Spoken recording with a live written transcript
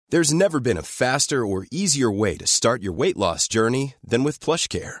There's never been a faster or easier way to start your weight loss journey than with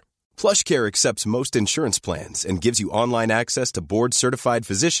PlushCare. PlushCare accepts most insurance plans and gives you online access to board-certified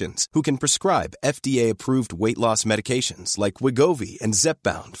physicians who can prescribe FDA-approved weight loss medications like Wegovy and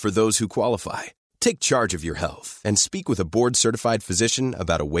Zepbound for those who qualify. Take charge of your health and speak with a board-certified physician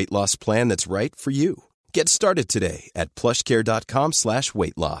about a weight loss plan that's right for you. Get started today at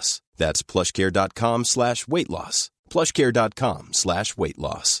plushcare.com/weight loss. That's plushcare.com/weight loss. plushcare.com/weight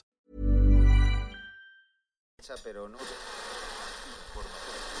loss. Pero no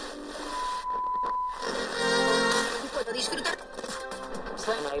puedo disfrutar.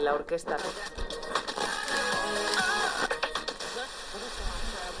 Suena y la orquesta.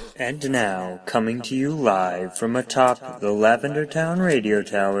 And now, coming to you live from atop the Lavender Town Radio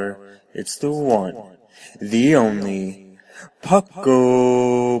Tower, it's the one, the only,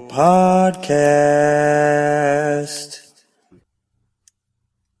 Puckle Podcast.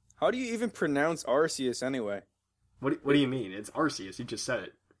 How do you even pronounce Arceus anyway? What do you mean? It's Arceus. You just said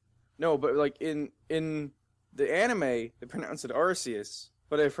it. No, but like in the anime, they pronounce it Arceus.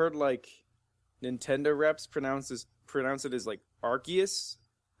 But I've heard like Nintendo reps pronounce it as like Arceus.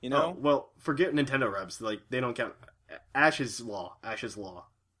 You know? Oh, well, forget Nintendo reps. Like they don't count. Ash's law. Ash's law.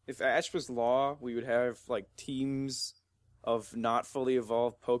 If Ash was law, we would have like teams of not fully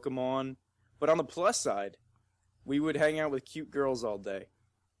evolved Pokemon. But on the plus side, we would hang out with cute girls all day.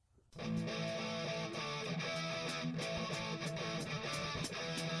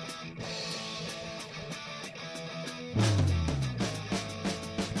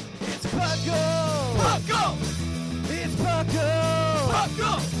 It's Puckle! Puckle! It's Puckle!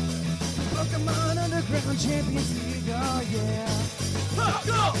 Puckle! Pokemon Underground Champions League, oh yeah!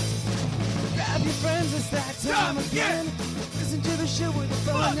 Puckle! Grab your friends, it's that time again! Listen to the show where the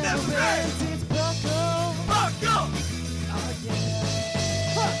fun never ends! It's Puckle! Puckle! Oh yeah!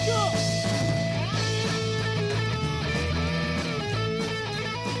 Puckle!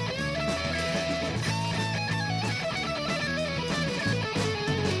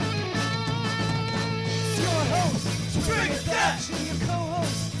 Trainer Dash! Your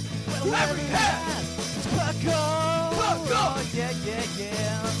co-host, whatever you have, it's Puckle! Puckle! Oh, yeah, yeah,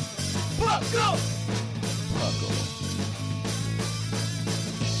 yeah! Puckle! Puckle.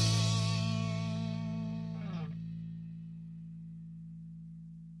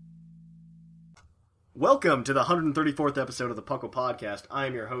 Welcome to the 134th episode of the Puckle Podcast. I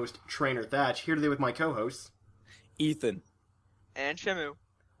am your host, Trainer Thatch, here today with my co-hosts, Ethan. And Shamu.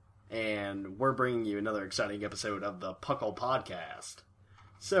 And we're bringing you another exciting episode of the Puckle Podcast.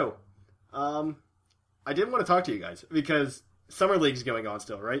 So, I did want to talk to you guys, because Summer League's going on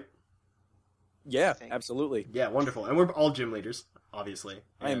still, right? Yeah, absolutely. Yeah, wonderful. And we're all gym leaders, obviously.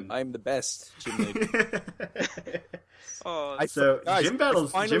 I'm the best gym leader. Gym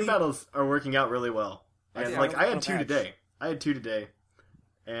battles are working out really well. And I had two today.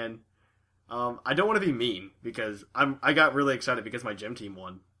 And I don't want to be mean, because I got really excited because my gym team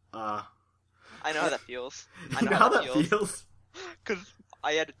won. I know how that feels. I know how that feels? Because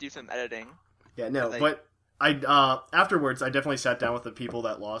I had to do some editing. Yeah, no, but I afterwards I definitely sat down with the people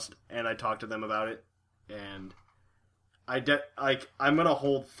that lost and I talked to them about it, and I'm gonna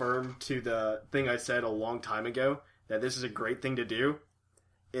hold firm to the thing I said a long time ago, that this is a great thing to do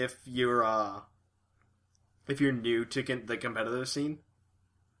if you're new to the competitive scene.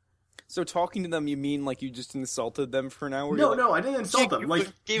 So talking to them, you mean like you just insulted them for an hour? No, I didn't insult them. Like,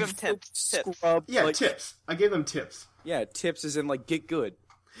 gave them tips. Yeah, like, tips. I gave them tips. Yeah, tips as in like get good.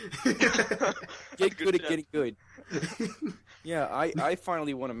 Get good at getting good. Yeah, I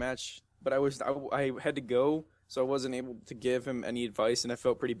finally won a match, but I had to go, so I wasn't able to give him any advice, and I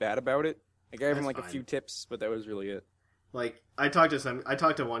felt pretty bad about it. I gave him like a few tips, but that was really it. Like I talked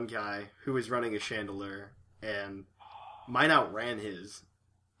to one guy who was running a Chandelure, and mine outran his.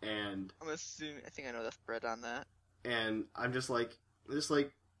 And I think I know the spread on that. And I'm just like,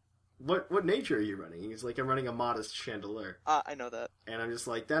 what nature are you running? He's like, I'm running a modest Chandelure. I know that. And I'm just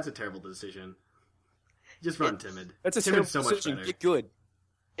like, that's a terrible decision. Just run timid. That's a Timid's terrible so much decision. better. Get good.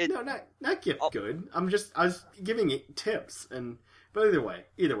 No, not get good. I was giving it tips, but either way,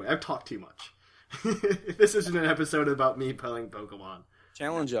 I've talked too much. This isn't an episode about me playing Pokemon.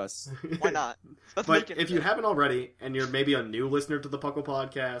 Challenge us. Why not? But if you haven't already, and you're maybe a new listener to the Puckle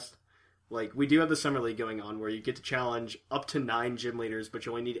Podcast, like, we do have the Summer League going on, where you get to challenge up to 9 gym leaders, but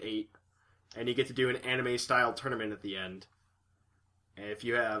you only need 8. And you get to do an anime-style tournament at the end. And if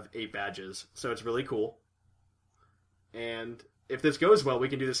you have 8 badges. So it's really cool. And if this goes well, we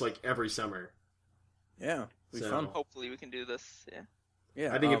can do this, like, every summer. Yeah, it'll be fun. Hopefully we can do this, yeah.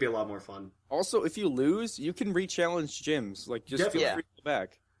 Yeah, I think it'd be a lot more fun. Also, if you lose, you can re-challenge gyms. Like, just feel free to go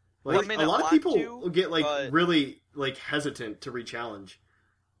back. Like, may a not lot of want people to, get like but- really like hesitant to re-challenge,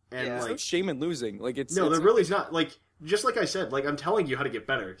 and Yeah. There's no like shame in losing. Like it's no, it's, there really's not. Like just like I said, like I'm telling you how to get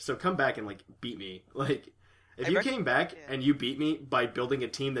better. So come back and like beat me. Like if you came back and you beat me by building a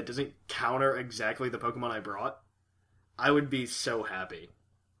team that doesn't counter exactly the Pokemon I brought, I would be so happy.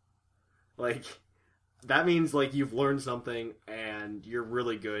 Like that means like you've learned something and you're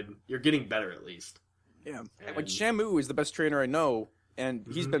really good. You're getting better at least. Yeah, And- like Shamu is the best trainer I know, and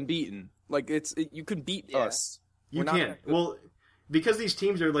he's been beaten. Like you can beat us. You We're not can. gonna- Well, because these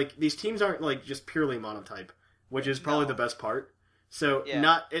teams aren't like just purely monotype, which is probably the best part. So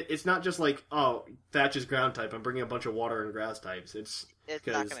Yeah. it's not just like, oh, Thatch is ground type. I'm bringing a bunch of water and grass types. It's It's not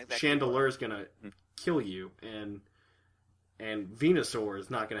because gonna exactly Chandelure is gonna kill you, and Venusaur is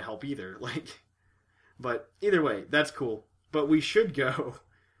not gonna help either. Like, but either way, that's cool. But we should go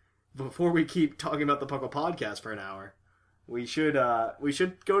before we keep talking about the Puckle podcast for an hour. We should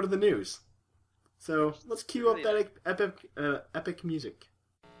go to the news. So let's cue up that epic music.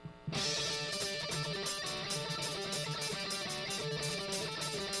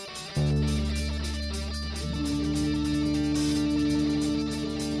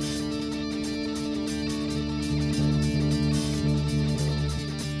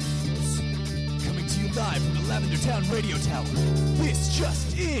 Coming to you live from the Lavender Town Radio Tower. This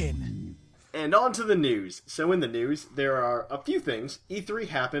just in. And on to the news. So in the news, there are a few things. E3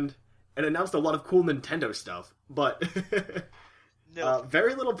 happened and announced a lot of cool Nintendo stuff, but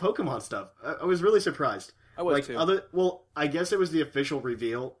very little Pokemon stuff. I was really surprised. I was like too. I guess it was the official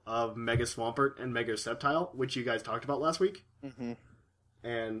reveal of Mega Swampert and Mega Sceptile, which you guys talked about last week. Mm-hmm.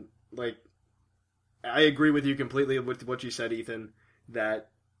 And like, I agree with you completely with what you said, Ethan. That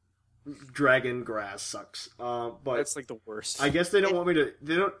Dragon Grass sucks. But That's like the worst. I guess they don't want me to.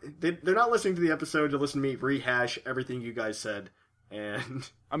 They're not listening to the episode to listen to me rehash everything you guys said. And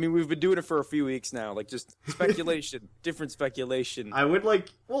I mean, we've been doing it for a few weeks now. Like just speculation, different speculation. I would like.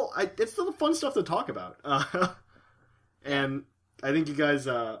 Well, it's still fun stuff to talk about. And I think you guys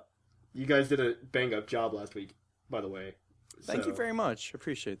did a bang up job last week. By the way, Thank you very much.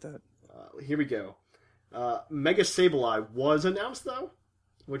 Appreciate that. Here we go. Mega Sableye was announced though,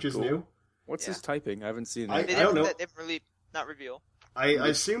 which is Cool. new. What's Yeah. his typing? I haven't seen I it. They don't know. They didn't really not reveal. I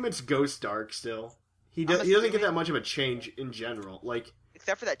assume it's Ghost Dark still. He doesn't get that much of a change in general. Like,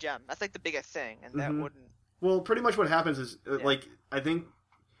 Except for that gem. That's like the biggest thing, and that Mhm. wouldn't. well, pretty much what happens is like I think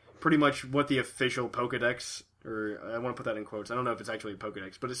pretty much what the official Pokedex, or I want to put that in quotes. I don't know if it's actually a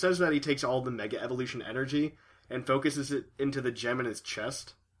Pokedex, but it says that he takes all the Mega Evolution energy and focuses it into the gem in his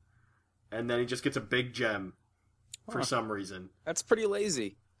chest, and then he just gets a big gem for Huh. some reason. That's pretty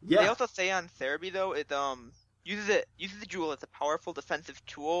lazy. They Yeah, also say on Therapy though, it uses the jewel as a powerful defensive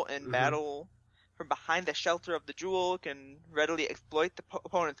tool in Mhm. battle. From behind the shelter of the jewel, can readily exploit the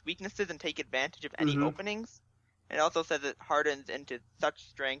opponent's weaknesses and take advantage of any Mhm. openings. It also says it hardens into such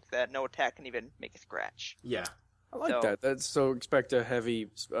strength that no attack can even make a scratch. yeah. I like So- that. That's so expect a heavy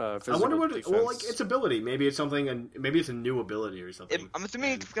physical I wonder what. defense. Well, like its ability. Maybe it's something, and maybe it's a new ability or something. I'm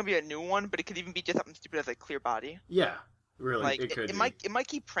assuming And- it's gonna be a new one, but it could even be just something stupid as a clear body. Yeah, really, Like it could. it might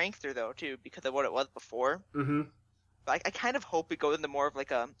keep Prankster though too because of what it was before. Mm-hmm. But I kind of hope it goes into more of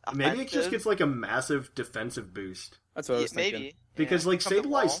like a Maybe it just offensive- gets like a massive defensive boost. That's what I Yeah, was thinking. maybe Because like From the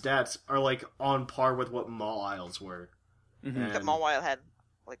wall. Sableye's stats are like on par with what Mawaile's were. Mhm. And- Except Mawile had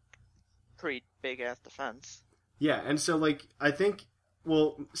like pretty big ass defense. Yeah, and so like I think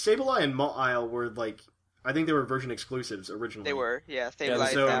Sableye and Mawile were like I think they were version exclusives originally. They were, yeah. Yeah,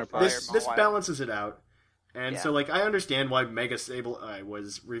 Sableye, So Sapphire, this Mawile. balances it out. And Yeah. so like I understand why Mega Sableye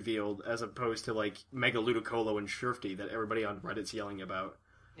was revealed as opposed to like Mega Ludicolo and Shurfty that everybody on Reddit's yelling about.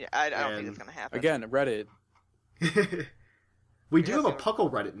 Yeah, I don't think and- it's gonna happen. Again, Reddit. We do Yeah, have a so-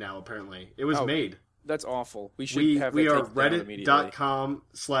 Puckle Reddit now apparently. It was Oh, made. That's awful. We should We have are that taken down immediately.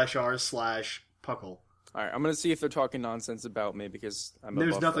 reddit.com/r/Puckle. All right, I'm gonna see if they're talking nonsense about me because I'm.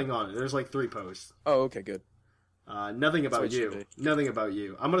 There's above nothing them. on it. There's like 3 posts. Oh, okay, good. Nothing That's about what it you. should Nothing about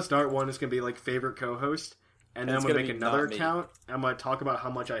you. I'm gonna start one. It's gonna be like favorite co-host, and then I'm it's gonna gonna make be another not me. account. And I'm gonna talk about how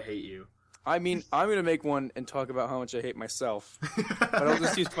much I hate you. I mean, I'm gonna make one and talk about how much I hate myself, but I'll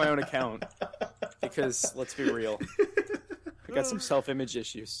just use my own account because let's be real, I got some self-image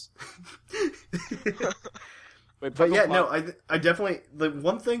issues. Wait, But yeah, Pokemon- no, I definitely the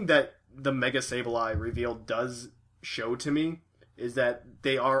one thing that the Mega Sableye reveal does show to me is that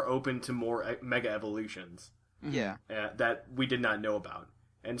they are open to more Mega Evolutions Yeah. that we did not know about,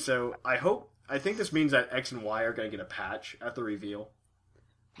 and so I think this means that X and Y are going to get a patch at the reveal.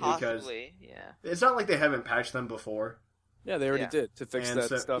 Because Possibly, yeah. it's not like they haven't patched them before. Yeah, they already Yeah. did to fix And that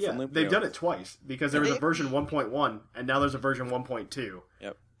so, stuff yeah, in Lumpio. they've done it twice because there Yeah, was a they- version 1.1 and now there's a version 1.2.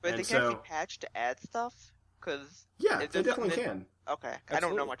 Yep. But And they can so- actually patch to add stuff? Because Yeah, Is they there definitely something can. okay, I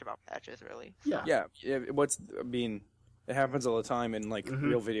don't know Absolutely. much about patches really. Yeah. Yeah, it happens all the time in like Mhm.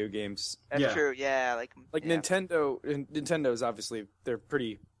 real video games. That's Yeah. true. Yeah, like yeah. Nintendo's obviously they're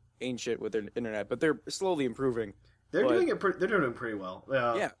pretty ancient with their internet, but they're slowly improving. They're But- doing it. They're doing it pretty well.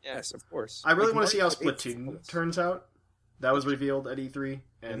 Yeah, Yeah. yes, of course. I really Like, want to see how Mario Kart 8 's Splatoon close. turns out. That was revealed at E3,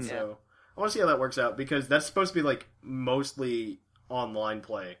 and Mhm. so I want to see how that works out because that's supposed to be like mostly online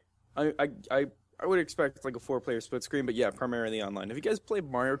play. I would expect like a 4-player split screen, but yeah, primarily online. Have you guys played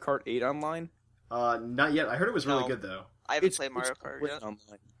Mario Kart 8 online? Not yet. I heard it was really No. good though. I haven't played Mario Kart great yet.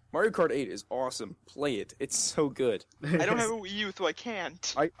 online. Mario Kart 8 is awesome. Play it. It's so good. I don't have a Wii U, so I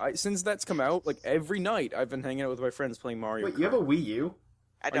can't. I since that's come out, like every night I've been hanging out with my friends playing Mario Wait, Kart. you have a Wii U?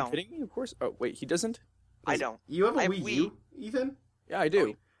 I Are you don't. kidding me? Of course. Oh wait, he doesn't? I don't. You have a I have Wii Wii. U, Ethan? Yeah, I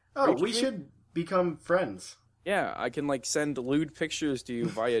do. Oh, Are you we kidding me? should become friends. Yeah, I can like send lewd pictures to you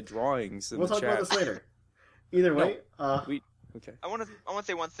via drawings in We'll the talk chat. about this later. Either way, Okay. I want to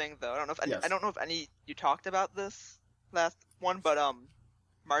say one thing though. I don't know if Yes. I don't know if any you talked about this last one, but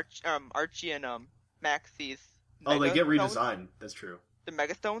Archie and Maxie's. oh, they get Megastones? redesigned. That's true. The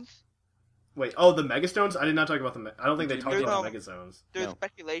Megastones. Wait, oh, the Megastones? I did not talk about the. I don't think they talked There's, about the um, Megastones. There's No.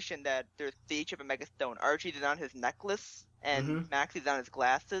 speculation that they each have a Megastone. Archie's is on his necklace, and Mhm. Maxie's on his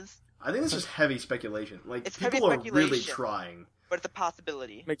glasses. I think it's just heavy speculation. Like It's heavy people are really speculation. trying. But it's a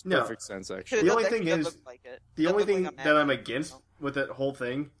possibility. Makes No. perfect sense Because actually. it The does only actually thing does is- look like it. The Does only look like thing a that I'm Maxie, against so. with that whole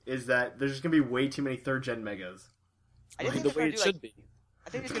thing is that there's just gonna be way too many third gen megas. I just think The they're way gonna it do should like be. I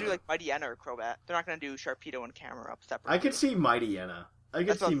think it's gonna do like Mighty Anna or Crobat. They're not gonna do Sharpedo and Camera up separately. I could see Mighty Anna. I could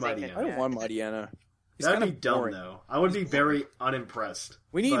That's what see I'm Mighty thinking. I don't Anna. want Mighty Anna. He's That'd kind be of dumb boring. though. I would be very unimpressed.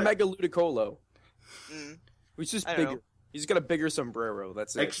 We need But- Mega Ludicolo. Mm. He's just I don't bigger. know. He's got a bigger sombrero.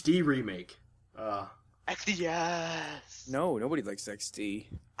 That's it. XD remake. XD, yes. No, nobody likes XD.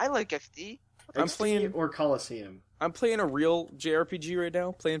 I like XD. I'm XD playing- or Coliseum. I'm playing a real JRPG right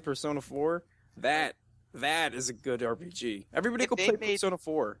now. Playing Persona 4. That is a good RPG. Everybody If go they play made- Persona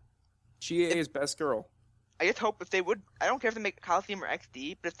 4. Chie is best girl. I just hope if they would, I don't care if they make Coliseum or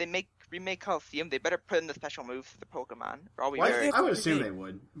XD, but if they remake Coliseum, they better put in the special moves for the Pokemon. Or I'll be Well, very. have I would to assume remake? they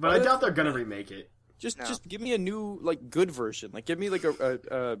would, but Why I do they doubt have they're to gonna remake? remake it. Just No. just give me a new like good version. Like give me like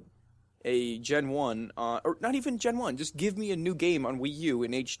a Gen 1 or not even Gen 1. Just give me a new game on Wii U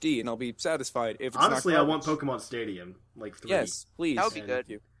in HD and I'll be satisfied if it's Honestly, I not want garbage. Pokemon Stadium like 3. Yes, please. That would be And- good. Thank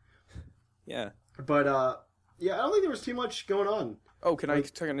you. Yeah. But yeah, I don't think there was too much going on. Oh, can I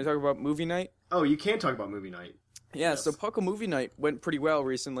talk about movie night? Oh, you can talk about movie night. Yeah, Yes. so Puckle Movie Night went pretty well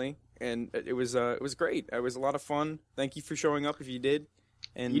recently, and it was great. It was a lot of fun. Thank you for showing up if you did.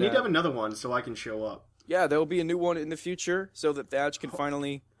 And You need to have another one so I can show up. yeah, there will be a new one in the future so that Thatch can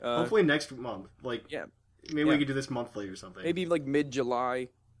finally Hopefully next month. Like yeah, maybe yeah. we could do this monthly or something. maybe like mid-July,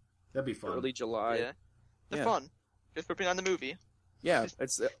 That'd be fun. early July. Yeah. They're Yeah. fun. Just for putting on the movie. Yeah,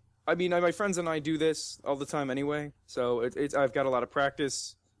 it's. I mean, my friends and I do this all the time anyway, so it's. I've got a lot of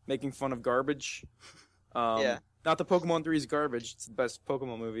practice making fun of garbage. Yeah. Not the Pokemon 3's garbage. It's the best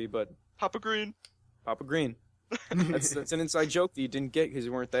Pokemon movie, but Papa Green. Papa Green. That's an inside joke that you didn't get because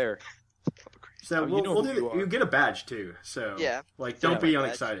you weren't there. Papa Green. So Oh, you we'll, know we'll who do. you are. You get a badge too. So Yeah. like don't Yeah, be my badge.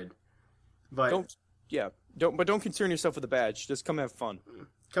 unexcited. But Don't concern yourself with the badge. Just come have fun.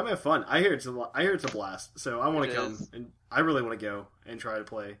 come have fun. I hear it's a blast. So I want It to come is. and I really want to go and try to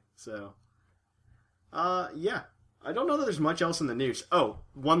play. So yeah. I don't know that there's much else in the news. Oh,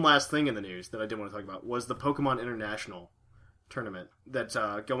 one last thing in the news that I did want to talk about was the Pokemon International tournament that's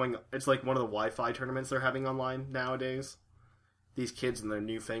going. It's like one of the Wi-Fi tournaments they're having online nowadays. These kids and their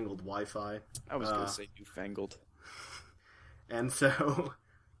newfangled Wi-Fi. I was gonna say newfangled. And so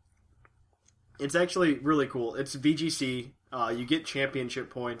it's actually really cool. It's VGC. You get championship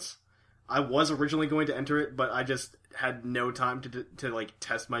points. I was originally going to enter it, but I just had no time to like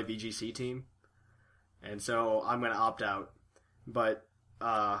test my VGC team, and so I'm going to opt out. But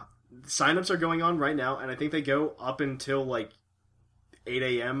signups are going on right now, and I think they go up until like 8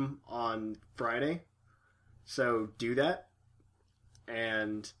 a.m. on Friday. So do that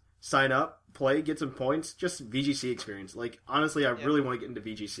and sign up, play, get some points, just VGC experience. Like, honestly, I really want to get into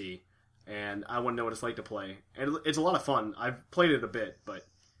VGC, and I want to know what it's like to play. And it's a lot of fun. I've played it a bit, but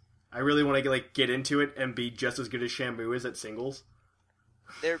I really want to get into it and be just as good as Shamu is at singles.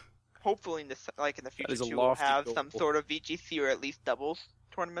 They're hopefully in the future is a to lofty have goal. some sort of VGC or at least doubles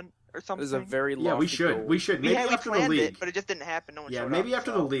tournament or something. This is a very Yeah, lofty we should. goal. We should. we Maybe had we after the planned league. it, but it just didn't happen. No one Yeah, showed maybe up,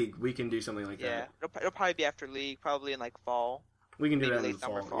 after so- the league we can do something like Yeah, that. it'll probably be after league, probably in like fall, We can do maybe that in late the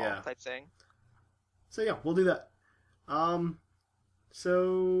summer, fall. Yeah. type thing. So yeah, we'll do that.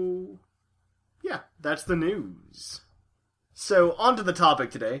 So yeah, that's the news. So, on to the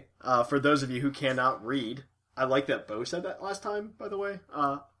topic today. For those of you who cannot read, I like that Bo said that last time, by the way.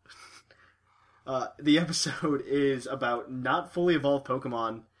 The episode is about not fully evolved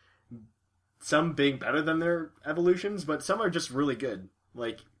Pokemon, some being better than their evolutions, but some are just really good.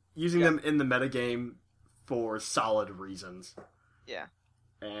 Like, using them in the metagame for solid reasons. Yeah.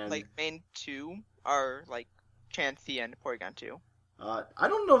 And Like, main 2 are, like, Chansey and Porygon 2. I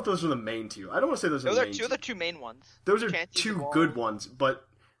don't know if those are the main two. I don't want to say those are the main two. Those are the two main ones. Those are Chansey's two evolved. good ones, but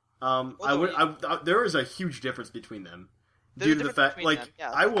there is a huge difference between them. There's a Due to the difference fact, between like, them,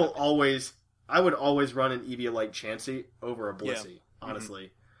 yeah, I that's would always run an Eviolite Chansey over a Blissey,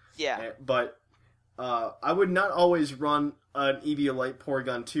 honestly. Yeah. But I would not always run an Eviolite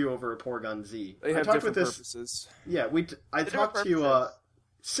Porygon 2 over a Porygon Z. They have different purposes. Yeah, I talked to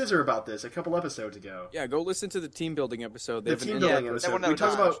Scissor about this a couple episodes ago. Yeah, go listen to the team building episode. The team building episode. one that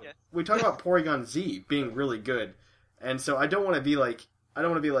We talked about Porygon Z being really good, and so I don't want to be like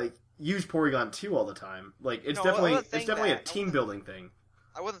use Porygon 2 all the time. Like it's definitely a team building thing.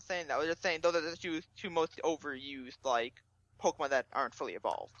 I wasn't saying that. I was just saying those are the two most overused like Pokemon that aren't fully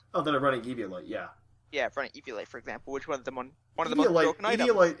evolved. Oh, that are running Eviolite, yeah. Yeah, running Eviolite, for example, which one of the most broken items.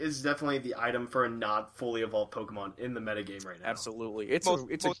 Eviolite is definitely the item for a not fully evolved Pokemon in the metagame right now. Absolutely, it's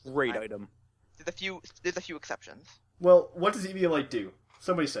Most a great item. There's a few exceptions. Well, what does Eviolite do?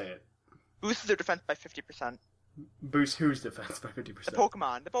 Somebody say it. Boosts their defense by 50%. Boost whose defense by 50%? The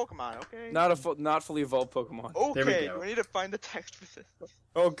Pokemon, okay? Not fully evolved Pokemon. Okay, There we go. we need to find the text for this.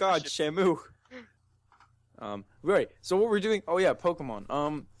 Oh God, Shamu. Right. So what we're doing? Oh yeah,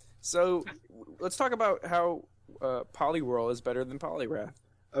 Pokemon. So let's talk about how Poliwhirl is better than Poliwrath.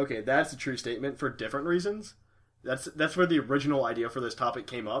 Okay, that's a true statement for different reasons. That's where the original idea for this topic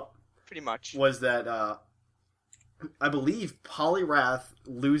came up. Pretty much. Was that I believe Poliwrath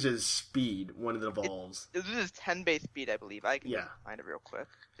loses speed when it evolves. It loses 10 base speed, I believe. I can find it real quick.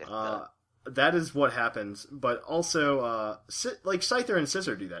 That is what happens, but also like Scyther and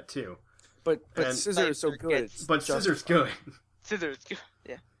Scissor do that too. But Scissor is so good. But Scissor's good. Scissor's good.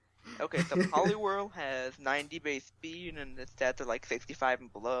 Yeah. Okay, so Poliwhirl has 90 base speed, and its stats are like 65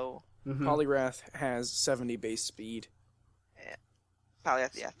 and below. Mm-hmm. Poliwrath has 70 base speed. Yeah.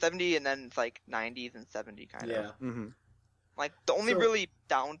 Poliwrath, 70, and then it's like 90s and 70 kind of. Yeah. Mm-hmm. Like, the only really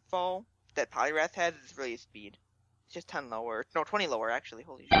downfall that Poliwrath has is really speed. It's just 10 lower. No, 20 lower, actually.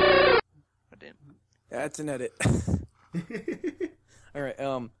 Holy shit. I didn't. That's an edit. All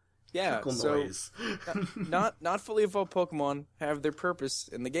right, yeah, so noise. not fully evolved Pokemon have their purpose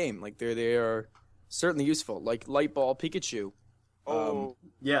in the game. Like they are certainly useful. Like Light Ball Pikachu.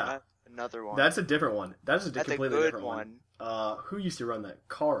 Yeah, that's another one. That's a different one. That's a completely good different one. Who used to run that?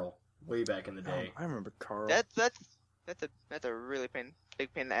 Carl, way back in the day. I remember Carl. That's a really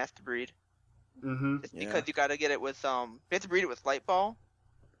big pain in the ass to breed. Mm-hmm. It's because you gotta get it with you have to breed it with Light Ball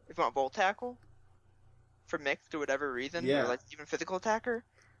if you want Volt Tackle for mixed or whatever reason, or like even physical attacker.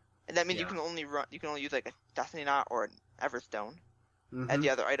 And that means you can only use like a Destiny Knot or an Everstone as the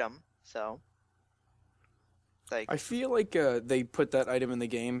other item. So, like, I feel like they put that item in the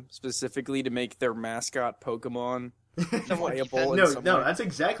game specifically to make their mascot Pokemon playable. No, that's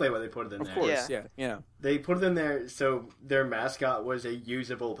exactly why they put it in there. Of course, yeah. They put it in there so their mascot was a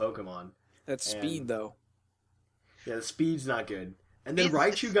usable Pokemon. That's speed, though. Yeah, the speed's not good. And then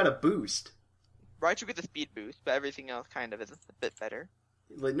Raichu got a boost. Raichu gets a speed boost, but everything else kind of is a bit better.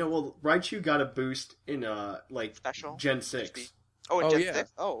 Like Raichu got a boost in Special? Gen 6. Gen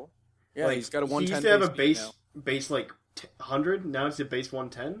 6? Oh. Yeah, he's got a 110. He used to have a base like 100. Now it's a base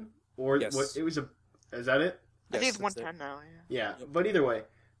 110. Or what? It was a. Is that it? I think it's 110 now. Yeah, but either way,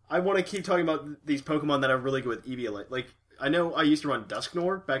 I want to keep talking about these Pokemon that are really good with Eviolite. Like I know I used to run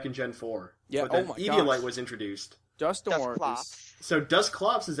Dusknoir back in Gen 4. Yeah. But then Eviolite was introduced. Dusclops. So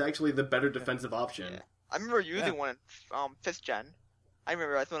Dusclops is actually the better defensive option. Yeah. I remember using one in 5th Gen. I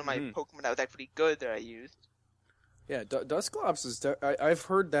remember that's one of my Pokemon that was actually good that I used. Yeah, Dusclops is. I've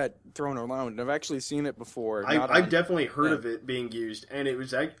heard that thrown around, and I've actually seen it before. I've definitely heard of it being used, and it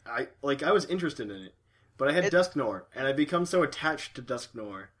was I was interested in it, but I had Dusknoir, and I become so attached to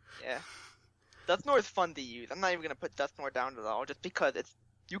Dusknoir. Yeah, Dusknoir is fun to use. I'm not even gonna put Dusknoir down at all, just because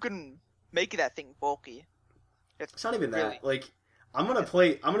you can make that thing bulky. It's not even that. Like I'm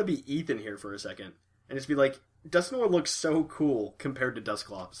gonna be Ethan here for a second, and just be like, Dusknoir looks so cool compared to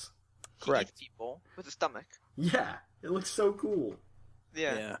Dusclops. Correct. He eats people with a stomach. Yeah, it looks so cool.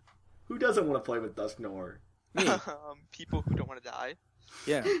 Yeah. Who doesn't want to play with Dusknoir? Me. People who don't want to die.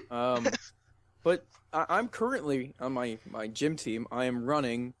 Yeah. But I'm currently on my gym team. I am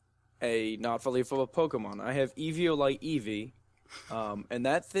running a not fully full of Pokemon. I have Eviolite Eevee, And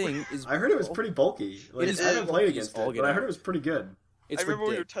that thing is... I heard it was pretty bulky. Like, I haven't played against it, but I heard it was pretty good. It's I remember when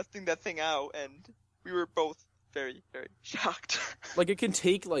we were ridiculous. testing that thing out, and we were both very, very shocked. Like, it can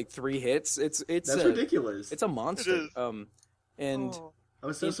take, like, 3 hits. It's That's ridiculous. It's a monster. It is. And... Oh. I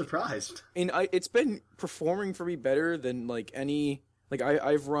was so surprised. And it's been performing for me better than like any like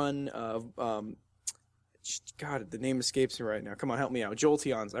I've run God, the name escapes me right now. Come on, help me out.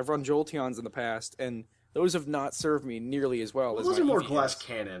 Jolteons. I've run Jolteons in the past, and those have not served me nearly as well as Those my are more EVs. glass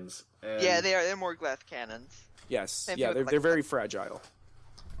cannons. And, Yeah, they are. They're more glass cannons. Yes, Same yeah, thing with they're like- very fragile.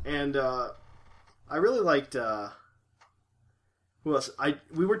 And I really liked. Who else?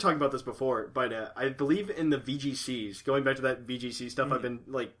 We were talking about this before, but I believe in the VGCs. Going back to that VGC stuff, I've been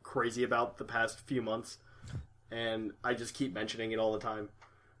like crazy about the past few months, and I just keep mentioning it all the time.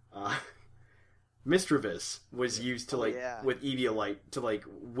 Misdreavus was used to with Eviolite to like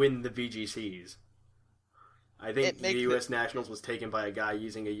win the VGCs. I think the U.S. Nationals was taken by a guy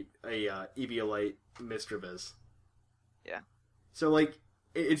using a Eviolite Misdreavus. Yeah. So like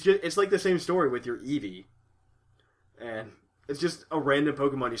it's like the same story with your Eevee, and it's just a random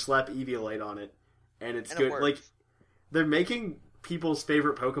Pokemon. You slap Eviolite on it, and it's good. It like they're making people's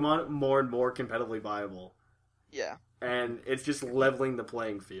favorite Pokemon more and more competitively viable. Yeah. And it's just leveling the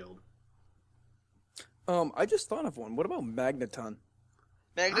playing field. I just thought of one. What about Magneton?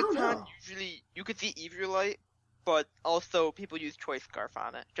 Magneton, usually, you could see Eviolite, but also people use Choice Scarf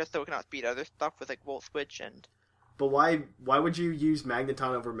on it, just so it can outspeed other stuff with, like, Volt Switch and... But why would you use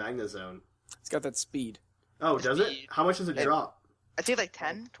Magneton over Magnezone? It's got that speed. Oh, does it? How much does it drop? I think like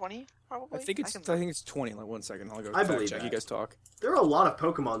 10, 20, probably? I think it's 20. Like 1 second. I'll go I fact believe check. that. You guys talk. There are a lot of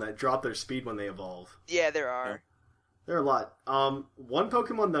Pokemon that drop their speed when they evolve. Yeah, there are. Yeah. There are a lot. One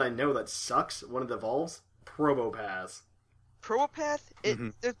Pokemon that I know that sucks when it evolves, Probopass. Probopass,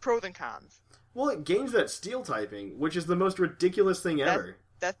 there's pros and cons. Well, it gains that Steel typing, which is the most ridiculous thing ever.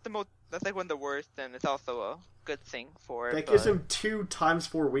 That's like one of the worst, and it's also a good thing for it. That gives him 2 ×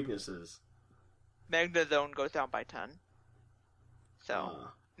 4 weaknesses. Magnezone goes down by 10. So,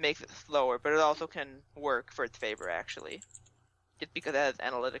 makes it slower, but it also can work for its favor, actually. Just because it has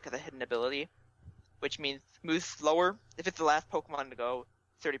Analytic as a hidden ability, which means moves slower. If it's the last Pokemon to go,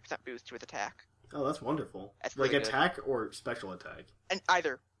 30% boost to its attack. Oh, that's wonderful. That's like really attack or special attack? And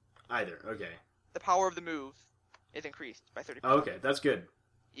either. Either, okay. The power of the move is increased by 30%. Oh, okay, that's good.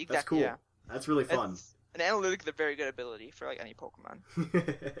 Exactly, That's cool. Yeah. That's really fun. An Analytic is a very good ability for like any Pokemon.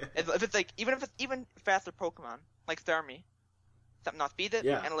 If it's like even faster Pokemon, like Starmie, something not speed it,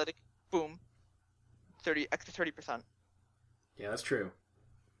 Yeah. Analytic, boom, extra 30%. Yeah, that's true.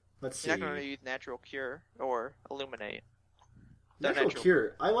 Let's see. You're not going to use Natural Cure or Illuminate. Natural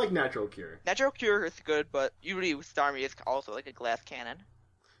Cure. I like Natural Cure. Natural Cure is good, but usually with Starmie is also like a glass cannon.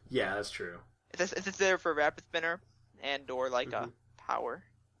 Yeah, that's true. It's just there for a Rapid Spinner and or like a power.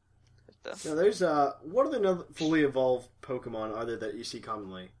 Now, there's what are the fully evolved Pokemon are there that you see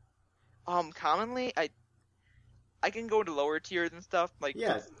commonly? Commonly I can go to lower tiers and stuff like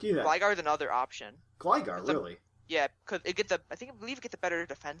Yeah, do that. Gligar's another option. Gligar, really? Yeah, because it gets I believe it gets a better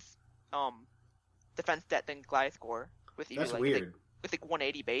defense stat than Gliscor with even That's like weird. with like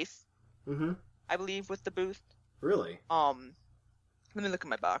 180 base. Mm-hmm. I believe with the boost. Really? Let me look at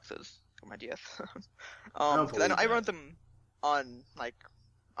my boxes for my DS. don't 'cause I believe run them on like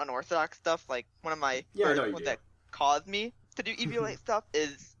unorthodox stuff. Like one of my Yeah, I first know you ones do. that caused me to do Eviolite stuff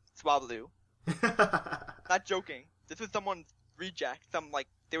is Swablu. Not joking. This was someone's reject.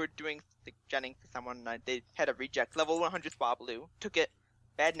 They were doing like genning for someone. They had a reject level 100 Swablu. Took it,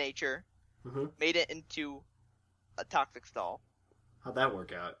 bad nature, made it into a toxic stall. How'd that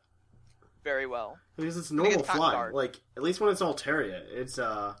work out? Very well. Because it's I think normal it's Cotton flying. Guard. Like, at least when it's Altaria, it's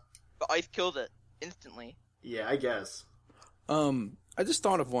But Ice killed it instantly. yeah, I guess. I just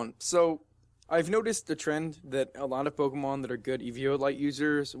thought of one. So, I've noticed the trend that a lot of Pokemon that are good Eviolite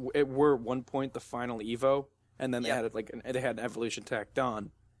users were at one point the final Evo, and then they had they had an evolution tacked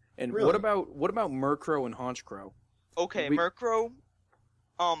on. And Really? what about Murkrow and Honchkrow? Okay, Murkrow.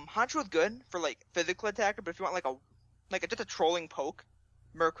 Honchkrow is good for like physical attacker, but if you want like just a trolling poke,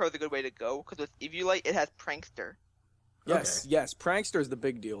 Murkrow's a good way to go because with Eviolite it has Prankster. Yes, yes, Prankster is the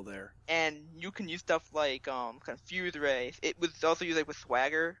big deal there. And you can use stuff like Confuse Ray. It was also used like with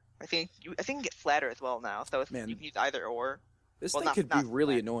Swagger. I think you can get Flatter as well now, so you can use either or. This Well, thing could be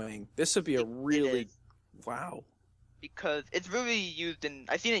really annoying. This would be a really wow. Because it's really used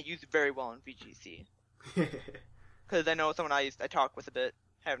I've seen it used very well in VGC. Because I know someone I talked with a bit,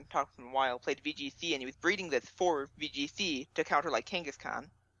 haven't talked with him in a while, played VGC, and he was breeding this for VGC to counter like Kangaskhan.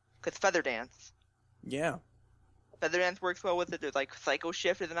 Because Feather Dance. Yeah. Feather Dance works well with it. There's like Psycho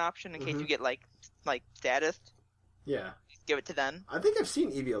Shift as an option in case you get like status. Yeah. give it to them. I think I've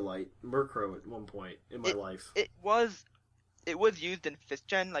seen Eviolite Murkrow at one point in my life. It was used in 5th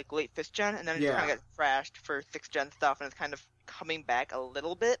gen, like late 5th gen, and then it just kind of got crashed for 6th gen stuff, and it's kind of coming back a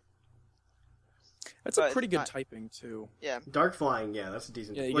little bit. That's a pretty good typing too. Yeah. Dark Flying, that's a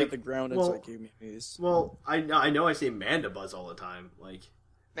decent. Yeah, you get the ground like Eevees. Well, I know I say Mandibuzz all the time. Like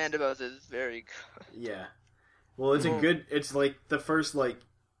Mandibuzz is very good. Yeah. Well, it's a good. It's like the first like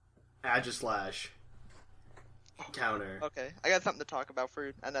Aegislash counter. Okay, I got something to talk about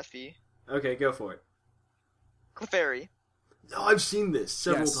for NFE. Okay, go for it. Clefairy. No, I've seen this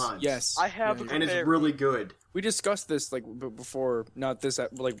several times. Yes, I have, and it's really good. We discussed this like before, not this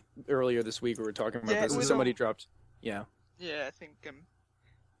like earlier this week. We were talking about this, and somebody dropped. Yeah. Yeah, I think.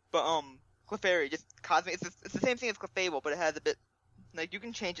 But Clefairy, just cosmic. It's the same thing as Clefable, but it has a bit. Like you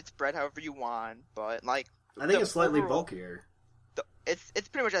can change its spread however you want, but like. I think it's slightly bulkier. It's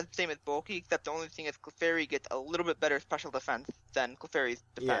pretty much the same as bulky, except the only thing is Clefairy gets a little bit better special defense than Clefairy's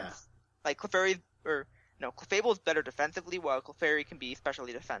defense. Yeah. Like Clefable is better defensively, while Clefairy can be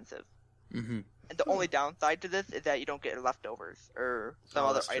specially defensive. Mm-hmm. And the only downside to this is that you don't get leftovers or some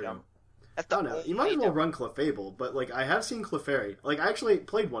other item. That's the only you might as well run Clefable, but like I have seen Clefairy. Like I actually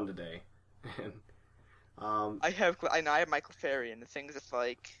played one today, and I have my Clefairy, and the thing is just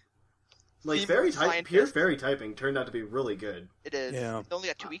like pure fairy typing turned out to be really good. It is. Yeah. It's only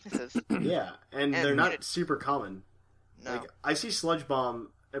got 2 weaknesses. Yeah, and they're not super common. No. Like I see Sludge Bomb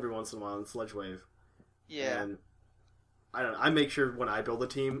every once in a while and Sludge Wave. Yeah. And I don't know. I make sure when I build a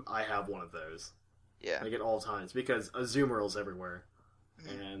team, I have one of those. Yeah. Like at all times, because Azumarill's everywhere.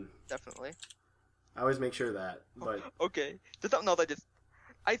 And definitely. I always make sure of that. But okay. There's something else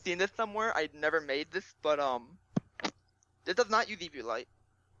I seen this somewhere. I never made this, but it does not use Eviolite.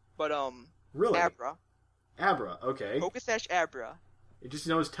 But really? Abra, okay. Pokesash Abra. It just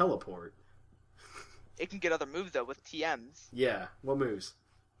knows teleport. It can get other moves though with TMs. Yeah. What moves?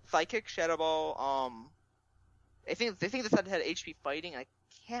 Psychic, Shadow Ball, I think this had HP fighting. I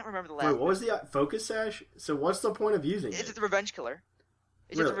can't remember the last. Wait, what was the Focus Sash? So what's the point of using it? It's just a revenge killer.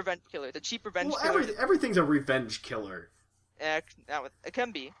 It's just a revenge killer. It's a cheap revenge killer. Everything's a revenge killer. It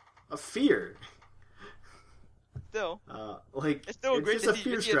can be. A fear. Still. It's still just a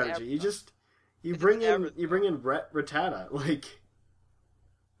fear strategy. You bring in Rattata, like.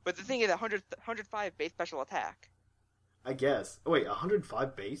 But the thing is, 105 base special attack. I guess. Oh, wait,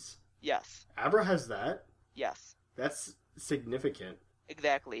 105 base? Yes. Abra has that? Yes. That's significant.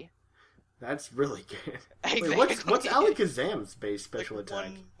 Exactly. That's really good. Exactly. Wait, what's Alakazam's base special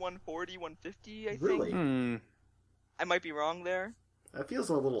attack? 140, 150, I think. Really? I might be wrong there. That feels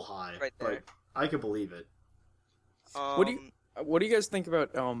a little high, right there. but I could believe it. What do you guys think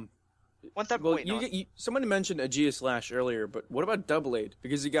about someone mentioned Aegislash earlier, but what about Doublade?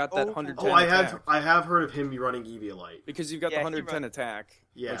 Because you got that 110 attack. I have heard of him running Eviolite. Because you've got the 110 attack,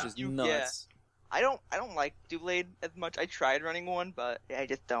 which is nuts. Yeah. I don't like Doublade as much. I tried running one, but I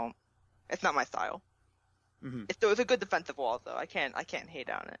just don't. It's not my style. Mm-hmm. It's a good defensive wall, though. I can't hate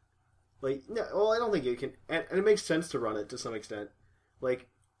on it. Like, no, well, I don't think you can, and it makes sense to run it to some extent. Like,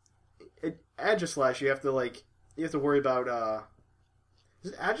 Aegislash, you have to worry about,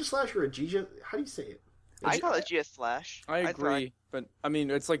 is it Aegislash or Aegis? How do you say it? I call it Aegislash. I agree, but I mean,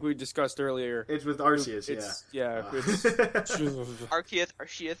 it's like we discussed earlier. It's with Arceus,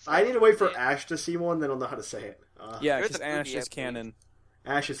 Arceus. I need to wait for Ash to see one, then I'll know how to say it. Because Ash is canon.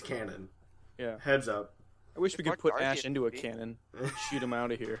 Ash is canon. Yeah. Heads up. I wish we could put Ash into a cannon. Shoot him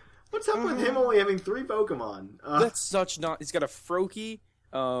out of here. What's up with him only having 3 Pokemon? That's such not. He's got a Froakie,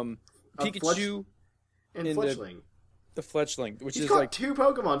 Pikachu, and Fletchling. The Fletchling, which he's is got like 2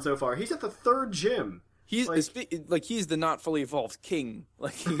 Pokemon so far. He's at the 3rd gym. He's he's the not fully evolved king.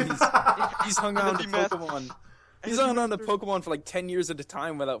 Like he's hung on to Pokemon. He's hung on to Pokemon for like 10 years at a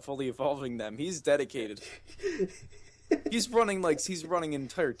time without fully evolving them. He's dedicated. He's running an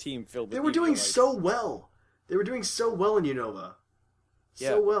entire team filled with. They were doing so well. They were doing so well in Unova.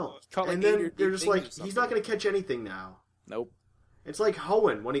 So well. And then they're just like, he's not going to catch anything now. Nope. It's like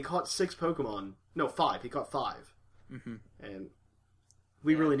Hoenn when he caught 6 Pokemon. No, 5. He caught 5. Mm-hmm. And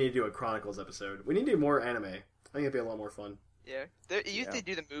we really need to do a Chronicles episode. We need to do more anime. I think it'd be a lot more fun. Yeah. It used to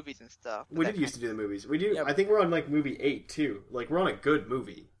do the movies and stuff. We did used to do the movies. We do. Yep. I think we're on like movie 8 too. Like we're on a good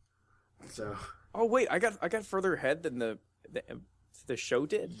movie. So. Oh wait, I got further ahead than the show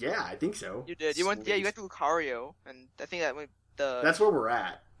did. Yeah, I think so. You did. You got to Lucario, and I think that's where we're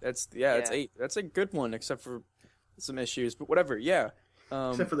at. It's 8. That's a good one, except for some issues, but whatever. Yeah.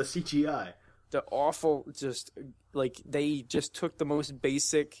 Except for the CGI. The awful, just like they just took the most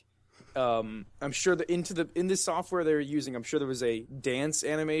basic I'm sure that in this software they're using, I'm sure there was a dance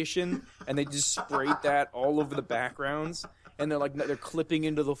animation, and they just sprayed that all over the backgrounds, and they're clipping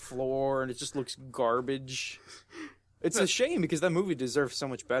into the floor, and it just looks garbage. It's a shame because that movie deserves so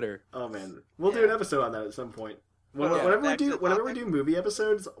much better. Oh man, we'll do an episode on that at some point. Whenever we do movie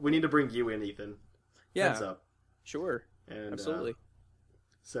episodes, we need to bring you in, Ethan. Yeah, heads up. Sure, and, absolutely.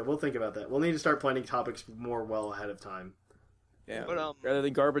 So we'll think about that. We'll need to start planning topics more well ahead of time. Yeah, but, rather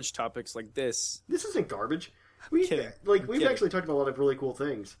than garbage topics like this. This isn't garbage. We've actually talked about a lot of really cool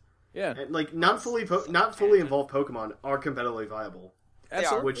things. Yeah, and like not fully involved Pokemon are competitively viable.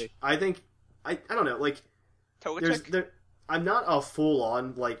 Absolutely. Which I think I don't know, like I'm not a full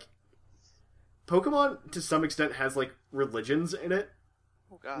on like Pokemon to some extent has like religions in it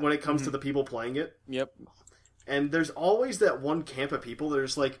when it comes to the people playing it. Yep. And there's always that one camp of people that are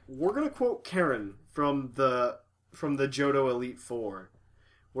just like, we're gonna quote Karen from the Johto Elite Four,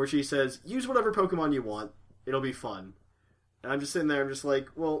 where she says, "Use whatever Pokemon you want, it'll be fun." And I'm just sitting there, I'm just like,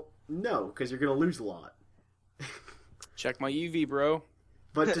 well, no, because you're gonna lose a lot. Check my EV, bro.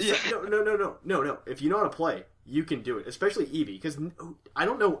 But no. If you know how to play, you can do it, especially Eevee, because I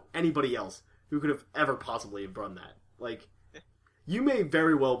don't know anybody else who could have ever possibly have run that. Like, you may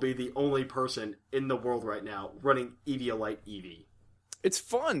very well be the only person in the world right now running Eviolite Eevee. It's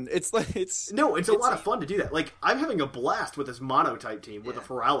fun. It's a lot of fun to do that. Like, I'm having a blast with this Monotype team with a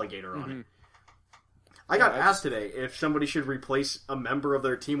Feraligatr on it. I got asked today if somebody should replace a member of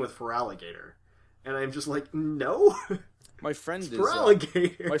their team with Feraligatr, and I'm just like, no. My friend is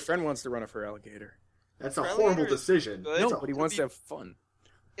Feraligatr. My friend wants to run a Feraligatr. That's a horrible decision. No, but he wants to have fun.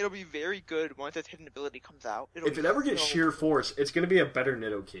 It'll be very good once its hidden ability comes out. If it ever gets sheer force, it's going to be a better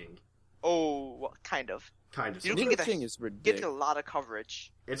Nidoking. Oh, well, kind of. Nidoking is ridiculous. Gets a lot of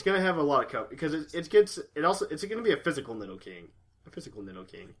coverage. It's going to have a lot of coverage because it's going to be a physical Nidoking. A physical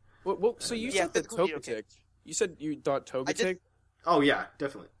Nidoking. Well, so you said that Togetic. You said you thought Togetic? Oh yeah,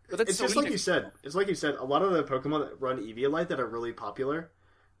 definitely. But it's just like you said. It's like you said. A lot of the Pokemon that run Eviolite that are really popular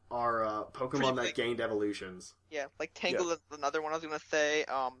are Pokemon that gained evolutions. Yeah, like Tangle is another one I was going to say.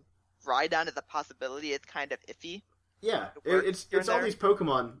 Rhydon is a possibility. It's kind of iffy. Yeah, it's all these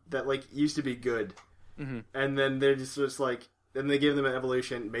Pokemon that like used to be good, and then they're just like, then they gave them an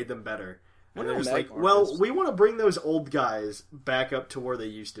evolution, made them better, and they're just like, well, we want to bring those old guys back up to where they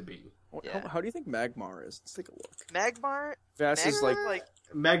used to be. How do you think Magmar is? Let's take a look. Magmar is like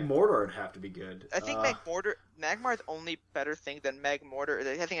Magmortar would have to be good. I think Magmar's only better thing than Magmortar.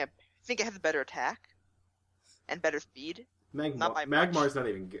 I think it has better attack and better speed. Magmar's not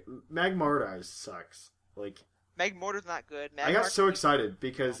even good. Magmortar sucks. Like Magmortar's not good. I got so excited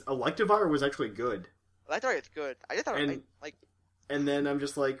because Electivire was actually good. Electivire is good. I just thought and then I'm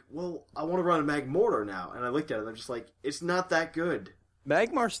just like, well, I want to run a Magmortar now, and I looked at it and I'm just like, it's not that good.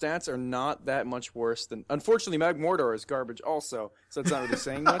 Magmar stats are not that much worse than... Unfortunately, Magmortar is garbage also, so it's not really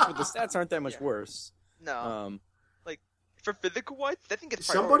saying much, but the stats aren't that much worse. No. For physical-wise, I think it's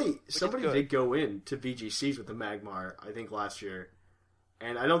Somebody did go in to VGCs with the Magmar, I think, last year.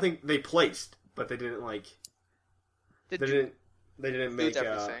 And I don't think they placed, but they didn't, they didn't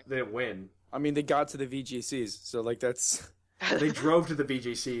win. I mean, they got to the VGCs, so, that's... They drove to the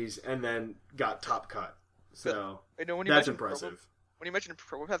VGCs and then got top cut. So, that's impressive. When you mentioned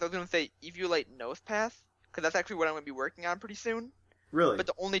Probopass, I was going to say Eviolite Nosepass, because that's actually what I'm going to be working on pretty soon. Really? But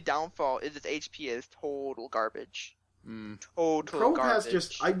the only downfall is its HP is total garbage. Total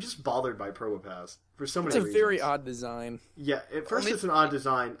garbage. I'm just bothered by Probopass for so many reasons. It's a very odd design. Yeah, at first it's an odd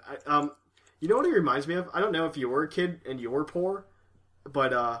design. You know what it reminds me of? I don't know if you were a kid and you were poor,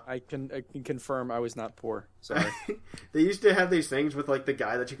 but I can confirm I was not poor. Sorry. They used to have these things with the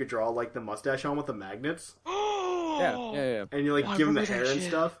guy that you could draw the mustache on with the magnets. Yeah. And you give him the hair and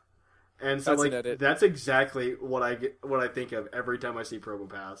stuff. And so that's exactly what I think of every time I see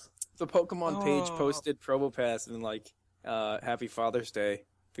Probopass. The Pokemon page posted Probopass and Happy Father's Day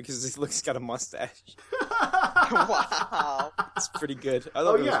because he's got a mustache. Wow. It's pretty good. I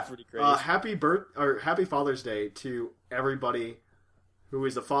thought it was pretty great. Happy Father's Day to everybody who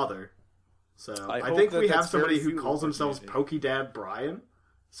is a father. So I think we have somebody who calls themselves Pokedad Brian.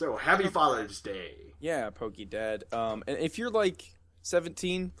 So happy Father's Day. Yeah, Pokedad. And if you're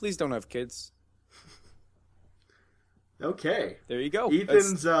 17, please don't have kids. Okay. There you go.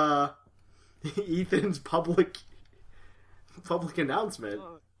 Ethan's public announcement.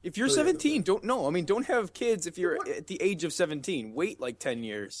 If you're 17, don't have kids if you're at the age of 17. Wait 10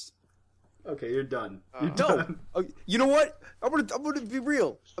 years. Okay, you're done. Done. You know what? I'm gonna be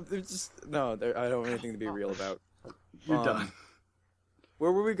real. I don't have anything to be real about. You're done.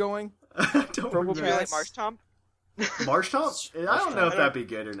 Where were we going? Don't remember. Marshtomp? Marshtomp? I don't know if that'd be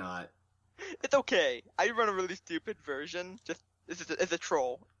good or not. It's okay. I run a really stupid version. Just it's a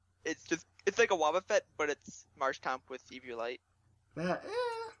troll. It's like a Wobbuffet, but it's Marshtomp with Eviolite.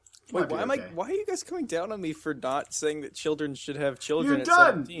 Wait, why are you guys coming down on me for not saying that children should have children You're at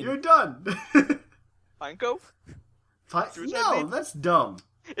done. 17? You're done. Pineco? No, that's dumb.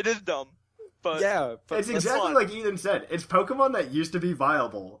 It is dumb. But yeah, but it's exactly like Ethan said. It's Pokemon that used to be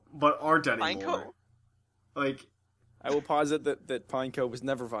viable, but aren't anymore. Pineco? Like, I will posit that Pineco was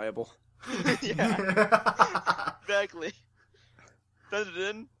never viable. Yeah. Exactly. Send it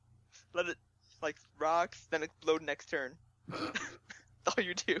in, let it, like, rocks, then explode next turn. That's all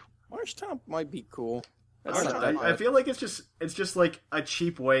you do. Marshtomp might be cool. I feel like it's just like a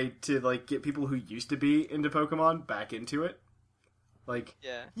cheap way to like get people who used to be into Pokemon back into it. Like,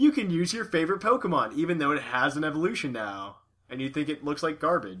 yeah. You can use your favorite Pokemon, even though it has an evolution now, and you think it looks like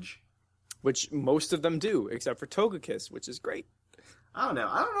garbage. Which most of them do, except for Togekiss, which is great. I don't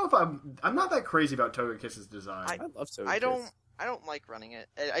know if I'm not that crazy about Togekiss's design. I love Togekiss. I don't like running it.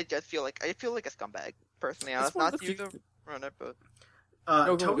 I just feel like a scumbag, personally. That's Not to use a run it, but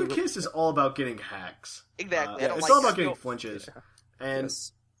Togekiss is all about getting hacks. Exactly. It's all about getting flinches. Yeah. And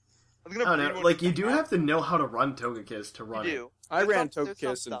Yes. I don't know, like, you do have to know how to run Togekiss to run You it. do. I ran There's some Togekiss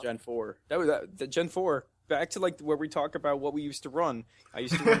in stuff. Gen 4. That was the Gen 4. Back to like where we talk about what we used to run. I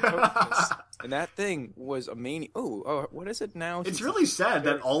used to run Togekiss, and that thing was a mania. Oh, what is it now? It's really sad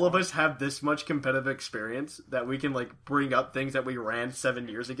that all of us have this much competitive experience that we can like bring up things that we ran 7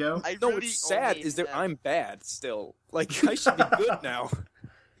 years ago. I No, really what's sad only is that have- I'm bad still. Like, I should be good now.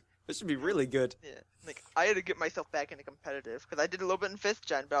 I should be really good. Yeah, like I had to get myself back into competitive because I did a little bit in 5th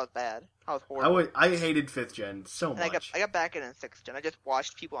gen, but I was bad. I was horrible. I hated 5th gen so and much. I got back in 6th gen. I just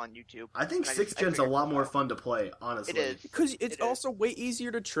watched people on YouTube. I think and 6th I gen's a figured lot it more out. fun to play, honestly. It is. Because it's It is. also way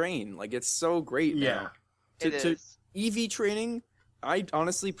easier to train. Like, it's so great Yeah. now. It To is. EV training, I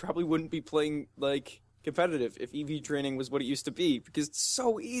honestly probably wouldn't be playing, like, competitive if EV training was what it used to be, because it's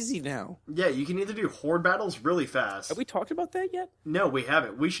so easy now. Yeah, you can either do horde battles really fast. Have we talked about that yet? No, we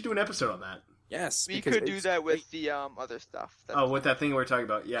haven't. We should do an episode on that. Yes. We because could do it's that with great. the other stuff. Oh, with that thing we were talking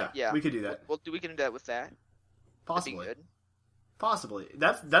about. Yeah, Yeah. we could do that. Well, we can do that with that. That'd be Possibly. good. Possibly.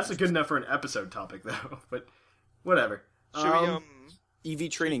 That's good enough for an episode topic, though. But whatever. Should we EV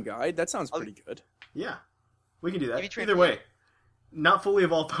training guide? That sounds pretty good. Yeah, we can do that. EV train- Either way, not fully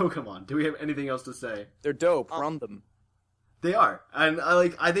evolved Pokemon. Do we have anything else to say? They're dope. Run them. They are, and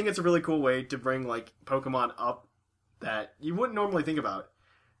I think it's a really cool way to bring like Pokemon up that you wouldn't normally think about,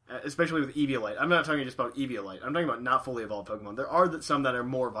 especially with Eviolite. I'm not talking just about Eviolite. I'm talking about not fully evolved Pokemon. There are some that are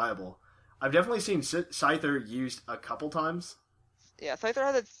more viable. I've definitely seen Scyther used a couple times. Yeah, Scyther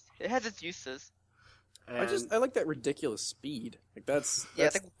has its uses. And I like that ridiculous speed. Like that's Yeah, I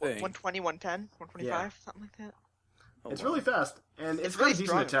the think thing. 120, 110, 125, something like that. it's really fast, and it's got really a decent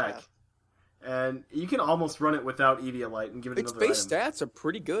strong and attack. fast. And you can almost run it without Eviolite and give it Its another base item. stats are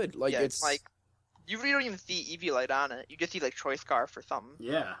pretty good. Like Yeah, it's like you really don't even see Eviolite on it. You just see like Choice Scarf or something,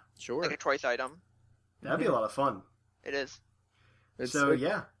 Yeah, sure. like a choice item. that'd be a lot of fun. It is. It's So like-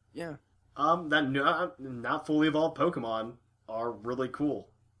 yeah, yeah. that not fully evolved Pokemon are really cool,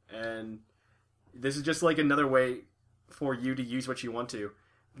 and this is just like another way for you to use what you want to.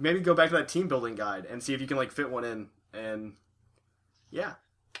 Maybe go back to that team building guide and see if you can like fit one in, and yeah,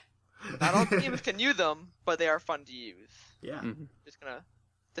 Not all teams can use them, but they are fun to use. yeah. Mhm. Just gonna So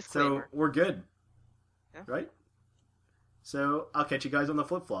disclaimer. we're good, Yeah. right? So I'll catch you guys on the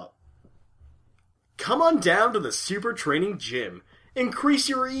flip flop. Come on down to the Super Training Gym. Increase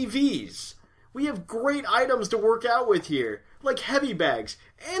your EVs. We have great items to work out with here, like heavy bags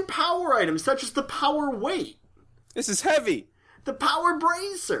and power items such as the Power Weight, This is heavy. the Power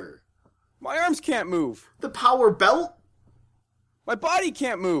Bracer, My arms can't move. the Power Belt, My body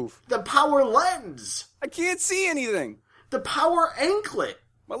can't move. the Power Lens, I can't see anything. the Power Anklet,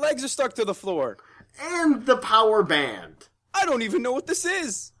 My legs are stuck to the floor. and the Power Band. I don't even know what this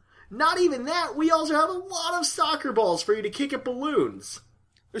is. Not even that, we also have a lot of soccer balls for you to kick at balloons.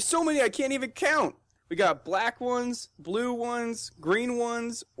 There's so many I can't even count. We got black ones, blue ones, green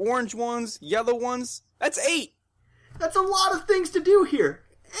ones, orange ones, yellow ones. That's 8. That's a lot of things to do here,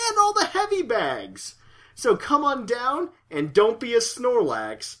 and all the heavy bags. So come on down, and don't be a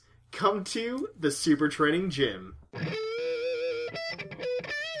Snorlax. Come to the Super Training Gym.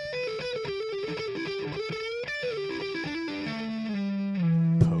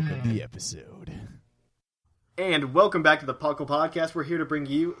 Poke of the episode. And welcome back to the Puckle Podcast. We're here to bring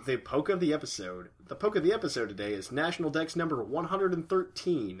you the Poke of the Episode. The Poke of the Episode today is National Dex number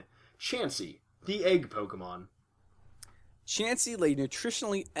 113, Chansey, the Egg Pokemon. Chansey lay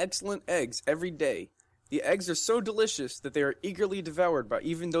nutritionally excellent eggs every day. The eggs are so delicious that they are eagerly devoured by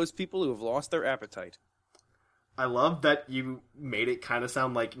even those people who have lost their appetite. I love that you made it kind of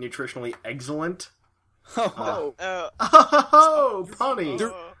sound like nutritionally excellent. Oh, Oh,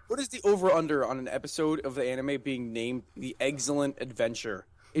 punny. what is the over-under on an episode of the anime being named The Excellent Adventure?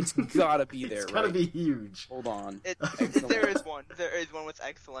 It's gotta be there, It's gotta right? be huge. Hold on. There is one. There is one with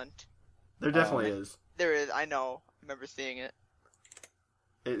excellent. There definitely is. There is. I know. I remember seeing it.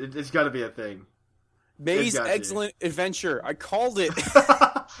 It's gotta be a thing. May's got to. Excellent Adventure. I called it.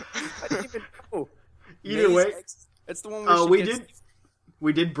 I didn't even know. Either May's way, that's the one where she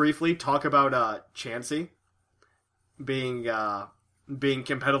we did briefly talk about Chansey being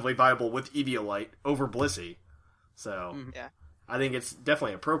competitively viable with Eviolite over Blissey. So Yeah. I think it's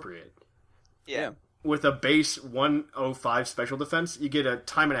definitely appropriate. Yeah. With a base 105 special defense, you get a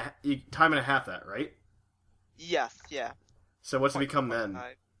time and a half that, right? Yes. Yeah. So what's it become then?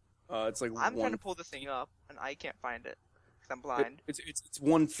 It's like I'm trying to pull this thing up, and I can't find it because I'm blind. It's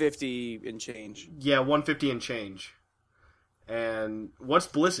 150 and change. Yeah, 150 and change. And what's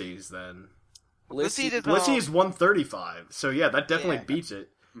Blissey's then? Blissey is, Blissey's 135. So yeah, that definitely Yeah. beats it.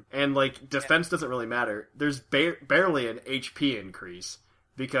 And like defense doesn't really matter. There's barely an HP increase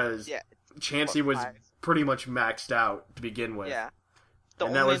because Yeah. Chansey was Five. pretty much maxed out to begin with. Yeah.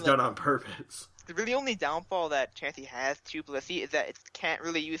 And that was done on purpose. The really only downfall that Chansey has to Blissey is that it can't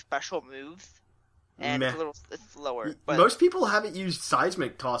really use special moves, and it's Meh. a little slower. But Most people haven't used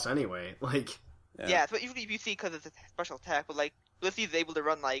Seismic Toss anyway. Like, yeah, so usually you see because it's a special attack, but like Blissey is able to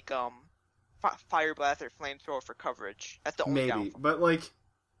run like Fire Blast or Flamethrower for coverage. That's the only maybe. downfall. But like,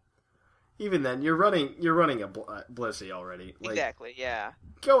 even then, you're running a Blissey already. Like, Exactly, yeah.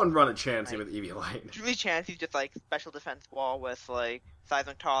 go and run a Chansey with Eviolite. Usually Chansey's just like special defense wall with like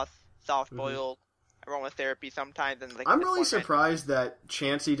Seismic Toss, Soft Boiled, Aromatherapy sometimes, and like. I'm the really format. surprised that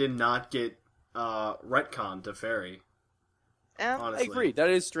Chansey did not get retcon to Fairy. Yeah, I Honestly. agree. That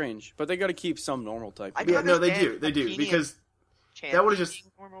is strange, but they got to keep some normal type. I can Yeah, no, they do, understand because Chansey that would've just-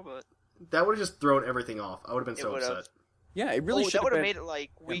 being normal, but that would have just thrown everything off. I would have been It so would've. upset. Yeah, it really should that would have have been. made it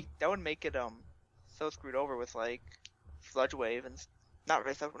like weak. That would make it so screwed over with like Sludge Wave and not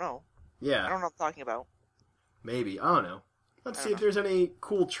really. No, I Yeah, don't know what I'm talking about. maybe. I don't know. Let's I see don't if there's any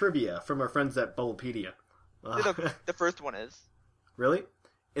cool trivia from our friends at Bulbapedia. The first one is Really?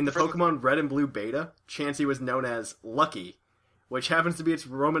 In the The first Pokemon Red and Blue beta, Chansey was known as Lucky, which happens to be its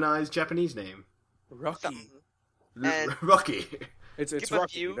Romanized Japanese name. Rocky. something. And- Rocky. It's Give a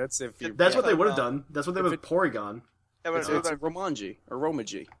Rocky. few- That's if you. That's what they but, would have done. That's what they would have Porygon. That would It's, have it's Romanji or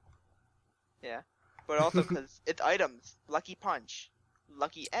Romaji. yeah, but also because it's items: Lucky Punch,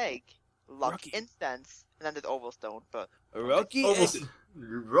 Lucky Egg, Lucky Rocky. Incense, and then there's Oval Stone. But Rocky. Almost. Egg.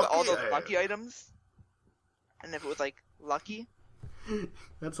 Rocky. all those Lucky items, and if it was like Lucky,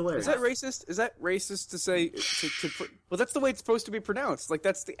 That's hilarious. Is that racist? Is that racist to say? Well, that's the way it's supposed to be pronounced. Like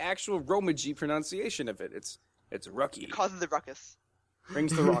that's the actual Romaji pronunciation of it. It's Rocky. it causes the ruckus.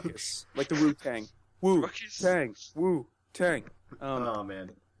 Brings the raucous, like the Wu Tang. Wu Ruckus. Tang. Wu Tang. Oh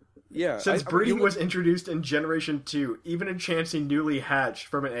man. Yeah. Since breeding was introduced in Generation 2, even a Chansey newly hatched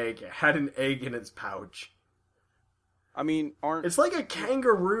from an egg had an egg in its pouch. I mean, aren't It's like a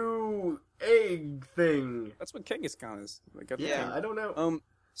kangaroo egg thing. that's what Kangaskhan is? Like, I think. Yeah, I don't know.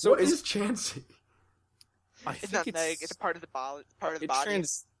 So What is Chansey? I It's think not an egg. It's a part of the body. Part of the body.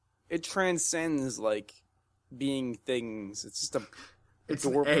 It transcends like being things. It's just a It's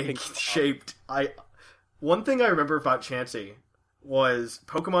an adorable egg pink blob. shaped. One thing I remember about Chansey was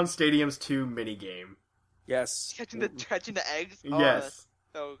Pokemon Stadium's 2 minigame. Yes. catching the eggs. Oh, Yes. that's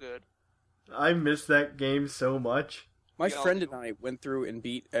so good. I miss that game so much. My Yeah. friend and I went through and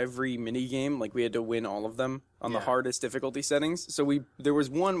beat every mini game. Like we had to win all of them on the Yeah. hardest difficulty settings. So there was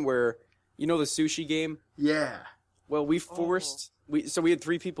one where the sushi game. Yeah. Well, we forced we had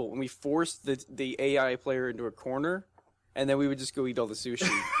 3 people and we forced the AI player into a corner, and then we would just go eat all the sushi.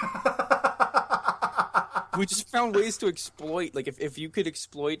 We just found ways to exploit. Like if you could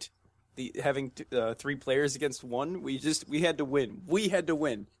exploit the having 3 players against 1, we had to win. We had to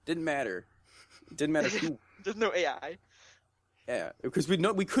win. Didn't matter. It didn't matter who. There's no AI. Yeah, because we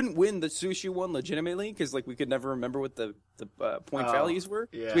couldn't win the sushi one legitimately because like we could never remember what the point Oh, values were.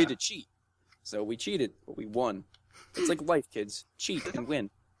 yeah. So we had to cheat. So we cheated, but we won. It's like life, kids. Cheat and win.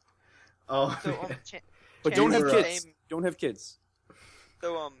 Oh, So man. But don't have Chansey's the kids. same- Don't have kids.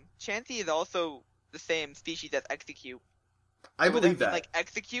 So Chansey is also the same species as Execute. I So would believe mean, that. Like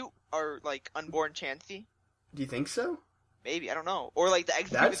Execute or like unborn Chansey? Do you think so? Maybe, I don't know. Or like the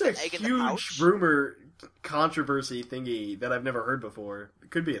Execute That's is a an egg in the huge pouch. rumor controversy thingy that I've never heard before. It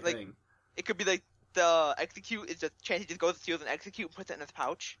could be a Like- thing. It could be like the execute is just Chansey just goes to steals and execute and puts it in his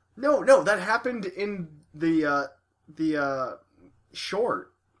pouch? No, that happened in the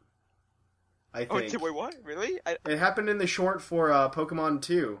short. I think. Oh, wait, what? Really? It happened in the short for Pokemon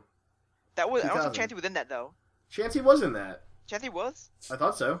 2. That was. 2000. I don't think Chansey was in that though. Chansey was in that. Chansey was? I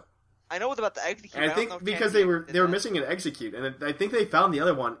thought so. I know about the execute. And I think because they were missing an execute, and I think they found the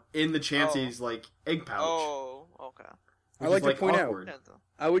other one in the Chansey's like egg pouch. Oh, okay. I like to point awkward. out.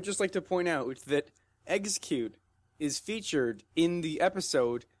 I would just like to point out that Execute is featured in the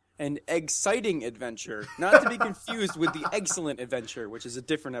episode An Exciting Adventure, not to be confused with The Excellent Adventure, which is a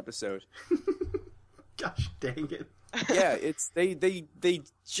different episode. Gosh dang it! Yeah, it's they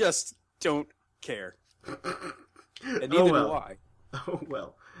just don't care, and neither do I. Oh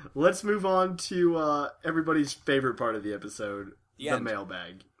well. Let's move on to everybody's favorite part of the episode, the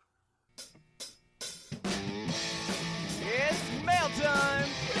mailbag. It's mail time!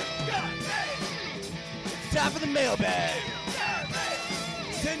 It's time for the mailbag!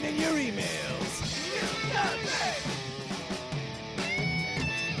 Send in your emails!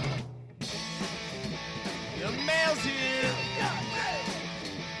 The mail's here!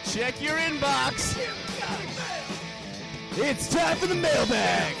 Check your inbox! It's time for the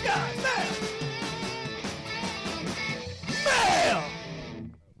mailbag! Mail!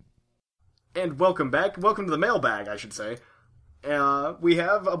 And welcome back. Welcome to the mailbag, I should say. We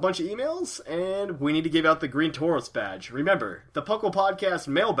have a bunch of emails, and we need to give out the Green Toros badge. Remember, the Puckle Podcast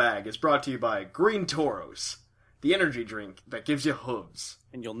mailbag is brought to you by Green Toros, the energy drink that gives you hooves.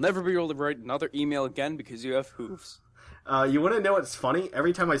 And you'll never be able to write another email again because you have hooves. You want to know what's funny?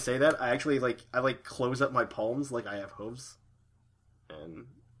 Every time I say that, I actually close up my palms like I have hooves, and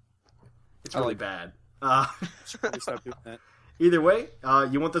it's really bad. Should probably stop doing that. Either way,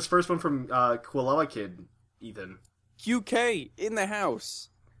 you want this first one from Quilella Kid, Ethan. QK in the house.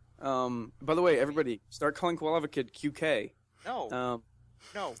 By the way, everybody, start calling Quilella Kid QK. No.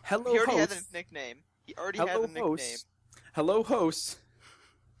 No. Hello, he already host. has a nickname. He already has a nickname. Host. Hello, host.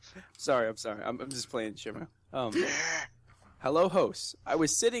 Sorry. I'm just playing Shimo. Hello, host. I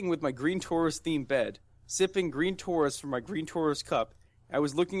was sitting with my Green Taurus themed bed, sipping Green Taurus from my Green Taurus cup. I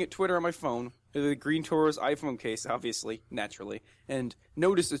was looking at Twitter on my phone, the Green Taurus iPhone case, obviously, naturally, and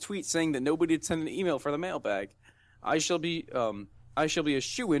noticed a tweet saying that nobody had sent an email for the mailbag. I shall be a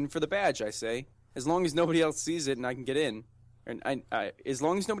shoo-in for the badge, I say, as long as nobody else sees it and I can get in. And as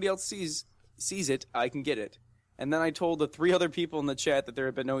long as nobody else sees it, I can get it. And then I told the 3 other people in the chat that there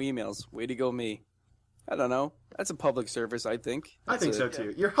had been no emails. Way to go, me. I don't know. That's a public service, I think. I think so,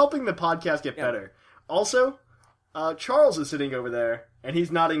 too. You're helping the podcast get better. Also, Charles is sitting over there, and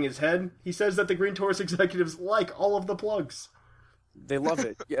he's nodding his head. He says that the Green Taurus executives like all of the plugs. They love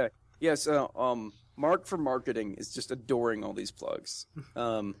it. Yeah. Yes, Mark for marketing is just adoring all these plugs.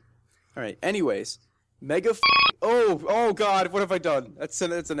 All right. Anyways, oh God, what have I done? That's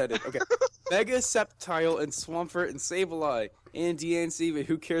an edit. Okay. Mega Sceptile and Swampert and Sableye and DNC, but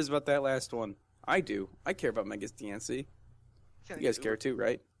who cares about that last one? I do. I care about Mega's DNC. You guys care too,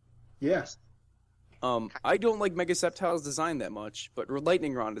 right? Yes. I don't like Mega Sceptile's design that much, but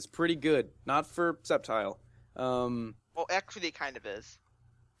Lightning Rod is pretty good. Not for Sceptile. Well, actually, it kind of is.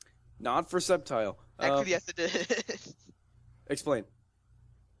 Not for Sceptile. Actually, yes, it is. Explain.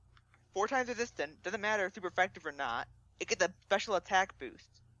 4 times resistant, doesn't matter if super effective or not. It gets a special attack boost.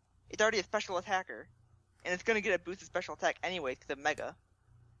 It's already a special attacker, and it's going to get a boosted special attack anyway because of Mega.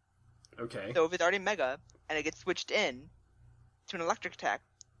 Okay. So if it's already Mega, and it gets switched in to an electric attack,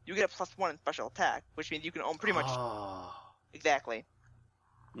 you get a +1 in special attack, which means you can own pretty much... Oh, Exactly.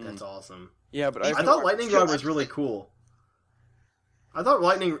 that's awesome. Yeah, but I thought Lightning Rod was really cool. I thought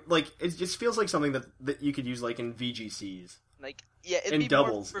Lightning, it just feels like something that you could use, in VGCs. In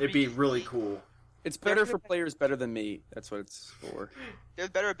doubles. It'd be really cool. It's better for players better than me. That's what it's for. There's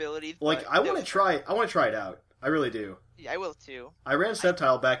better abilities. I want to try it out. I really do. Yeah, I will too. I ran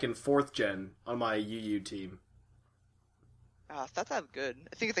Sceptile back in 4th gen on my UU team. That's not good.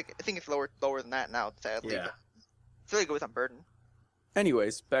 I think it's lower than that now, sadly. Yeah. It's really good with Unburden.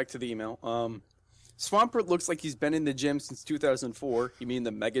 Anyways, back to the email. Swampert looks like he's been in the gym since 2004. You mean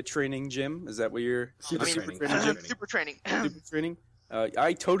the Mega Training Gym? Is that what you're... Super Training. Super Training. Super Training?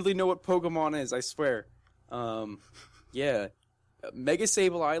 I totally know what Pokemon is, I swear. Yeah. Mega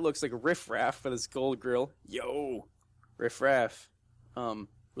Sableye looks like Riff Raff with his gold grill. Yo! Riff Raff.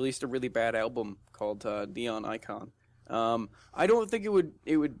 Released a really bad album called Neon Icon. I don't think it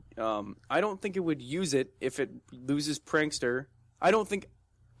would use it if it loses Prankster. I don't think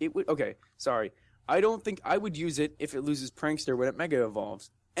I would use it if it loses Prankster when it Mega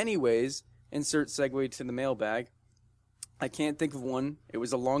Evolves. Anyways, insert segue to the mailbag. I can't think of one. It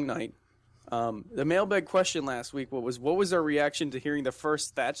was a long night. The mailbag question last week what was our reaction to hearing the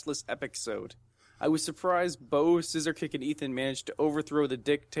first Thatchless episode? I was surprised Bo, Scissor Kick, and Ethan managed to overthrow the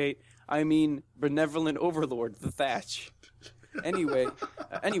benevolent overlord, the Thatch.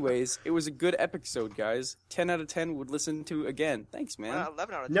 Anyways, it was a good episode, guys. 10 out of 10 would listen to again. Thanks, man.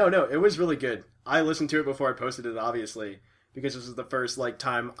 11 out of 10. No, it was really good. I listened to it before I posted it, obviously, because this was the first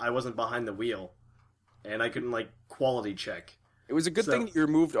time I wasn't behind the wheel, and I couldn't quality check. It was a good thing that you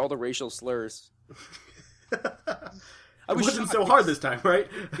removed all the racial slurs. It wasn't so hard this time, right?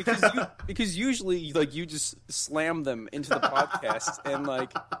 because usually you just slam them into the podcast and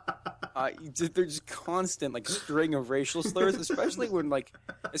they're just constant string of racial slurs, especially when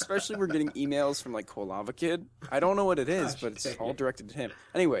we're getting emails from Kolava Kid. I don't know what it is, but it's all directed to him.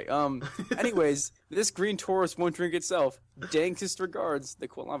 Anyways, this green Taurus won't drink itself. Dankest regards, the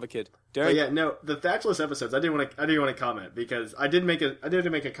Kolava Kid. But yeah, no, the Thatchless episodes. I do want to comment because I did make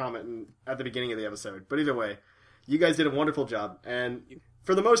a comment at the beginning of the episode. But either way, you guys did a wonderful job, and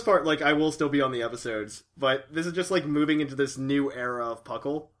for the most part, I will still be on the episodes. But this is just moving into this new era of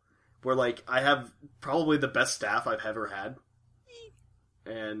Puckle, where I have probably the best staff I've ever had,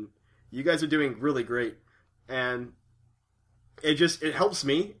 and you guys are doing really great, and it helps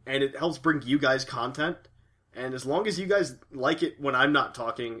me, and it helps bring you guys content. And as long as you guys like it when I'm not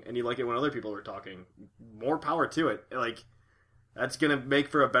talking, and you like it when other people are talking, more power to it. That's gonna make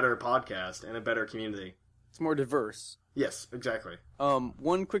for a better podcast and a better community. It's more diverse. Yes, exactly.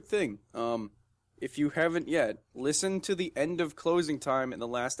 One quick thing. If you haven't yet, listen to the end of closing time in the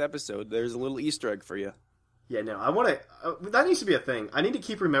last episode. There's a little Easter egg for you. Yeah, no, I want to... that needs to be a thing. I need to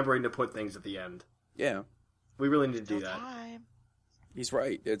keep remembering to put things at the end. Yeah. We really need to do that. He's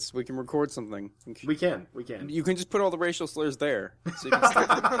right. We can record something. We can. You can just put all the racial slurs there. So you can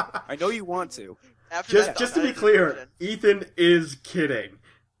start I know you want to. Just to be clear, Ethan is kidding.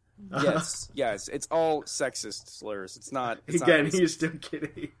 Yes, it's all sexist slurs. It's not. Again, he is still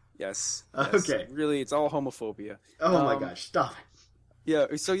kidding. Yes. Okay. Really, it's all homophobia. Oh my gosh, stop it. Yeah,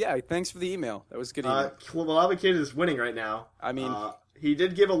 so thanks for the email. That was a good email. Kolava Kid is winning right now. I mean... he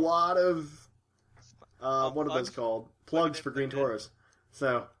did give a lot of... what are those called? Plugs for Green Taurus.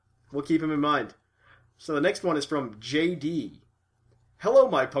 So, we'll keep him in mind. So the next one is from JD. Hello,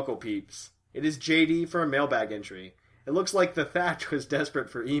 my Puckle peeps. It is JD for a mailbag entry. It looks like the Thatch was desperate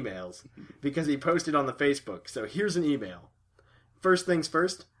for emails, because he posted on the Facebook, so here's an email. First things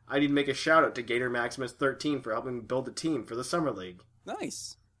first, I need to make a shout out to Gator Maximus 13 for helping build a team for the Summer League.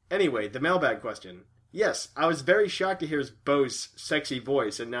 Nice. Anyway, the mailbag question. Yes, I was very shocked to hear Bo's sexy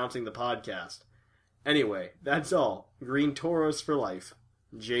voice announcing the podcast. Anyway, that's all. Green Tauros for life.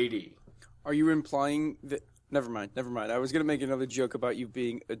 JD. Are you implying that... Never mind. I was going to make another joke about you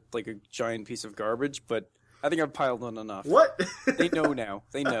being a giant piece of garbage, but I think I've piled on enough. What? They know now.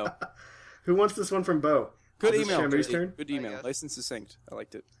 They know. Who wants this one from Bo? Good email. Shamu's turn? Good email. Nice and succinct. I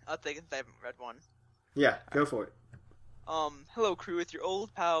liked it. I'll take it if I haven't read one. Yeah, go for it. Hello crew, it's your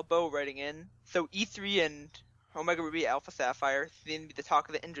old pal Bo writing in. So E3 and Omega Ruby Alpha Sapphire seem to be the talk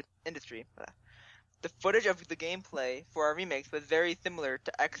of the industry. The footage of the gameplay for our remakes was very similar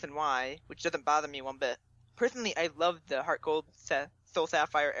to X and Y, which doesn't bother me one bit. Personally, I loved the Heart Gold Soul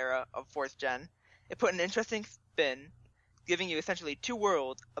Sapphire era of 4th Gen. It put an interesting spin, giving you essentially two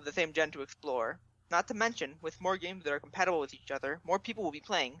worlds of the same gen to explore. Not to mention, with more games that are compatible with each other, more people will be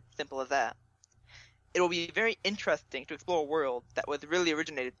playing, simple as that. It will be very interesting to explore a world that was really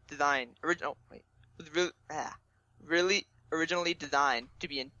originally designed to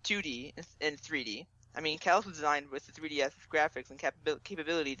be in 2D and 3D. I mean, Kalos was designed with the 3DS graphics and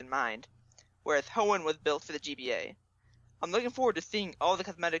capabilities in mind, whereas Hoenn was built for the GBA. I'm looking forward to seeing all the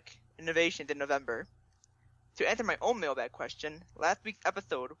cosmetic innovations in November. To answer my own mailbag question, last week's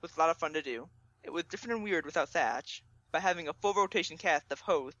episode was a lot of fun to do. It was different and weird without Thatch. By having a full rotation cast of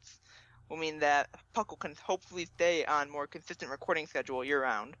hosts will mean that Puckle can hopefully stay on more consistent recording schedule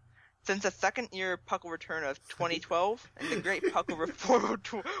year-round. Since the second year Puckle return of 2012 and the great Puckle reform of...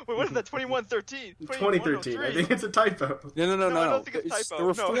 Wait, what is that? 2113? 2013. I think it's a typo. No. I don't think it's typo. The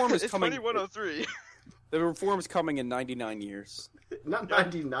reform is it's coming... 2103. The reform is coming in 99 years. Not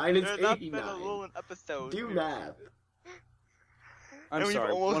 99, it's 89. Been a little episode. Do math. I'm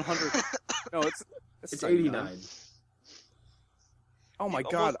sorry, 100... No, it's 89. Oh my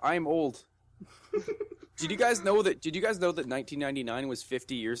god, I'm old. Did you guys know that 1999 was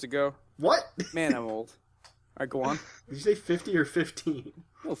 50 years ago? What? Man, I'm old. Alright, go on. Did you say 50 or 15?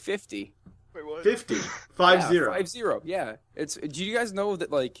 No, 50. Wait, what? 50. 50. Yeah, 50. Yeah. Did you guys know that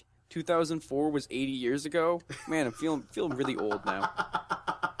 2004 was 80 years ago? Man, I'm feeling really old now.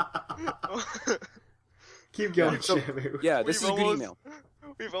 Keep going, Shamu. Yeah, this is a good email.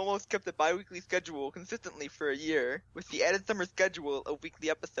 We've almost kept a bi-weekly schedule consistently for a year, with the added summer schedule of weekly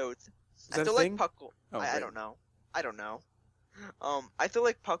episodes. Is that I still a like thing? Puckle. Oh, I great. don't know. I still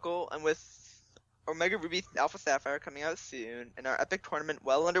like Puckle, and with Omega Ruby Alpha Sapphire coming out soon, and our epic tournament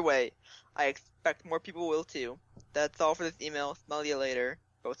well underway, I expect more people will too. That's all for this email. Smell you later.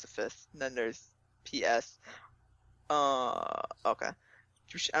 Bocephus. And then there's P.S. Okay.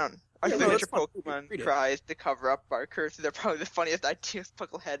 Our Yeah, no, signature that's fine. Pokemon Read it. tries to cover up our curses. They're probably the funniest ideas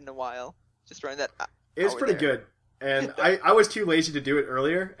Puckle had in a while. Just running that. It was out pretty there. good. And I was too lazy to do it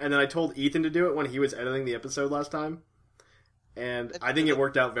earlier, and then I told Ethan to do it when he was editing the episode last time. And I think it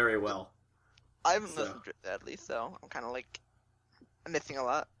worked out very well. I haven't So. listened to it sadly, so I'm kind of like I'm missing a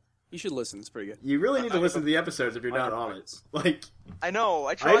lot. You should listen. It's pretty good. You really need to listen to the episodes if you're not on it. Like, I know.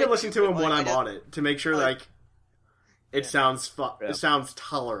 I I tried need to listen to but, them when like, I'm on it to make sure, like, it sounds Yeah. it sounds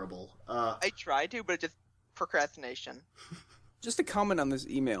tolerable. I tried to, but it just procrastination. Just to comment on this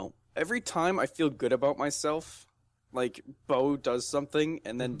email, every time I feel good about myself, like Bo does something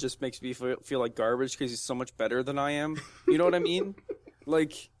and then just makes me feel like garbage because he's so much better than I am. You know what I mean?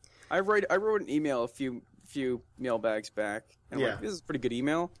 Like, I wrote an email a few mailbags back, and I'm Yeah. like, this is a pretty good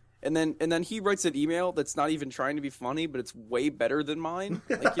email. And then he writes an email that's not even trying to be funny, but it's way better than mine.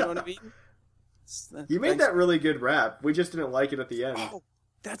 Like, you know what I mean? You made that really good rap. We just didn't like it at the end. Oh,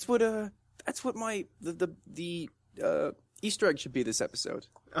 that's what my the Easter egg should be this episode.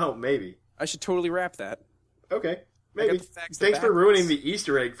 Oh, maybe. I should totally wrap that. Okay, I got maybe. the facts Thanks for backwards. ruining the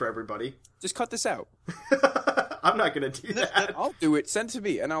Easter egg for everybody. Just cut this out. I'm not gonna do that. I'll do it. Send it to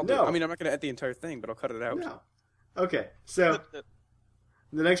me, and I'll do No. it. I mean, I'm not going to edit the entire thing, but I'll cut it out. No. Okay, so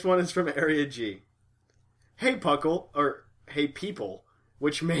the next one is from Area G. Hey Puckle, or hey people,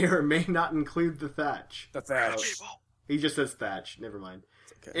 which may or may not include the Thatch. The Thatch. He just says Thatch, never mind.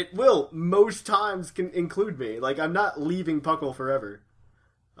 Okay. It will, most times, can include me. Like, I'm not leaving Puckle forever.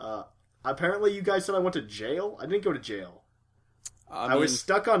 Apparently you guys said I went to jail? I didn't go to jail. I was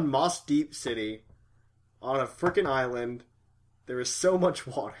stuck on Moss Deep City, on a frickin' island. There was so much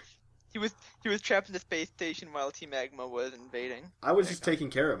water. He was trapped in the space station while Team Magma was invading. I was just taking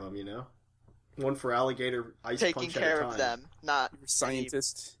care of them, you know? One for alligator ice Taking punch at a care time. of them, not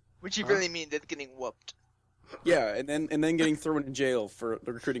scientist. which he really means is getting whooped. Yeah, and then getting thrown in jail for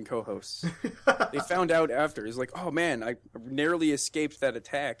the recruiting co-hosts. They found out after. He's like, "Oh man, I narrowly escaped that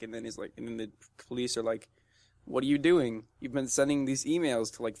attack." And then the police are like, "What are you doing? You've been sending these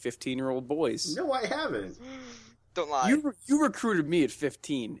emails to like 15-year-old boys." No, I haven't. Don't lie. You recruited me at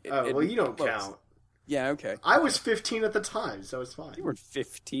 15. Oh, well, you don't Close. count. Yeah, okay. I was 15 at the time, so it's fine. You weren't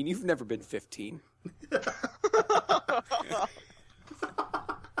 15. You've never been 15. I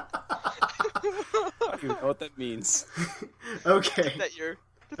don't even know what that means. Okay. that you're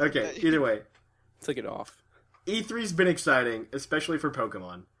Okay, either way. Take it off. E3's been exciting, especially for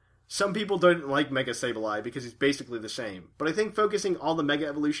Pokemon. Some people don't like Mega Sableye because he's basically the same, but I think focusing all the Mega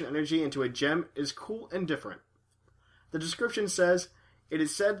Evolution energy into a gem is cool and different. The description says, it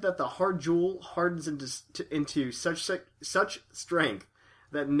is said that the hard jewel hardens into such strength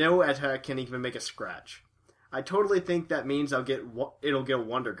that no attack can even make a scratch. I totally think that means it'll get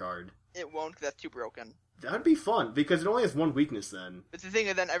Wonder Guard. It won't, because that's too broken. That'd be fun, because it only has one weakness then. But the thing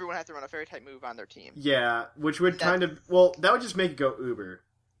is, then everyone has to run a fairy type move on their team. Yeah, which would kind of... Well, that would just make it go Uber.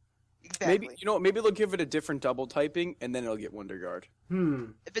 Exactly. Maybe they'll give it a different double typing, and then it'll get Wonder Guard.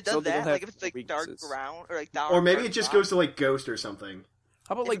 If it does So they'll that, have like if it's like dark weaknesses. ground or like dark, Or maybe dark it just rock, goes to, like, Ghost or something.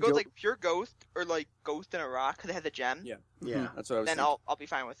 How about if like it goes Gil- like pure ghost or like ghost in a rock because it has a gem. Yeah. Yeah. That's what I was Then thinking. I'll be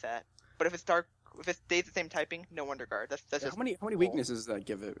fine with that. But if it's dark, if it stays the same typing, no Wonder Guard. That's Yeah, just how many cool. weaknesses does that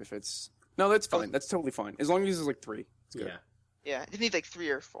give it if it's... No, that's fine. That's totally fine. As long as there's like 3. It's good. Yeah. Yeah, it needs like 3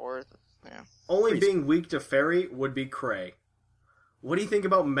 or 4. Yeah. Only Crazy. being weak to Fairy would be Cray. What do you think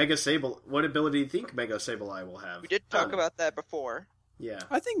about Mega Sable? What ability do you think Mega Sableye will have? We did I don't talk know. about that before. Yeah.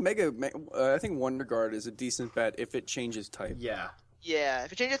 I think I think Wonder Guard is a decent bet if it changes type. Yeah. Yeah,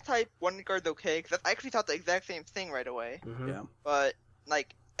 if it changes type, Wonder Guard's okay. Because I actually thought the exact same thing right away. Mhm. Yeah. But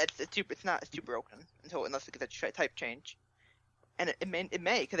like, it's too broken unless it gets a type change. And it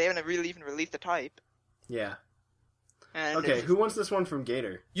may because they haven't really even released the type. Yeah. And Okay, it's- who wants this one from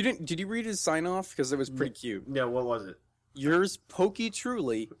Gator? Did you read his sign off? Because it was pretty cute. No, what was it? Yours, Pokey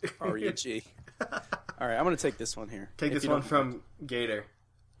Truly, R-E-G. All right, I'm going to take this one here. Take if this you one don't from mind. Gator.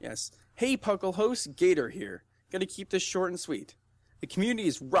 Yes. Hey, Puckle host, Gator here. Gotta keep this short and sweet. The community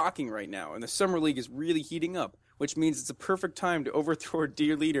is rocking right now, and the Summer League is really heating up, which means it's a perfect time to overthrow our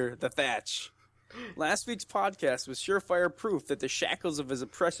dear leader, the Thatch. Last week's podcast was surefire proof that the shackles of his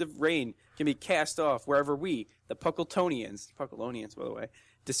oppressive reign can be cast off wherever we, the Puckletonians, Puckalonians by the way,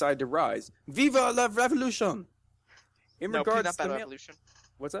 decide to rise. Viva la revolution! In no, please regards not to Battle the mail- Evolution.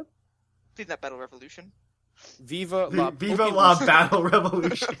 What's up? Please not Battle Revolution. Viva la Viva la Battle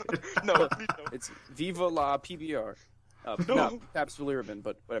Revolution. No, please no. It's Viva la PBR. No. Not Pabst Blue Ribbon,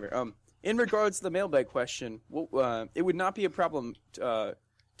 but whatever. In regards to the mailbag question, it would not be a problem to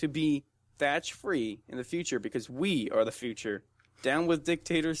be Thatch free in the future because we are the future. Down with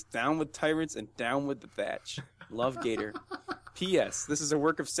dictators, down with tyrants, and down with the Thatch. Love Gator. P.S. This is a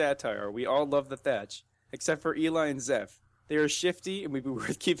work of satire. We all love the Thatch, except for Eli and Zeph. They are shifty and would be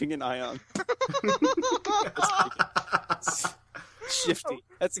worth keeping an eye on. Shifty.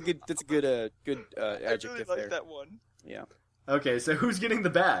 That's a good adjective I really like there. that one. Yeah. Okay, so who's getting the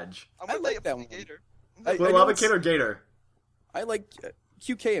badge? I like that one. Gator. Will Lava Kid or Gator? I like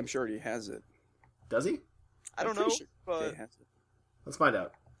QK. I'm sure he has it. Does he? I don't I'm know, pretty sure but QK has it. Let's find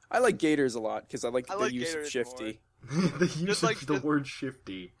out. I like Gators a lot because I like I the like use of Gators shifty. The use like of the word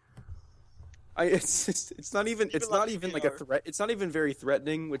shifty. It's not even like a PBR. threat. It's not even very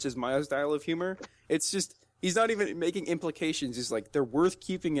threatening, which is my style of humor. It's just he's not even making implications. He's like they're worth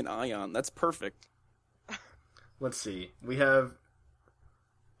keeping an eye on. That's perfect. Let's see. We have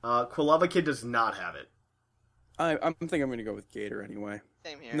Quilava Kid does not have it. I'm thinking I'm gonna go with Gator anyway.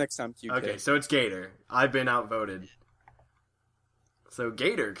 same here. Next time QK. Okay, so it's Gator. I've been outvoted. So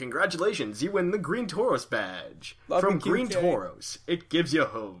Gator, congratulations! You win the Green Toros badge Love from you, Green QK. Toros. It gives you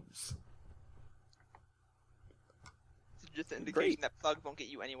hose. It's just an indication that plugs won't get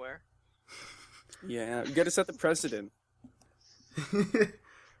you anywhere. Yeah, you got to set the precedent.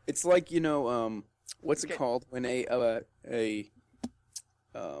 It's like what's it called when I'm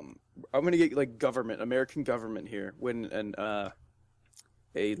gonna get like American government here when a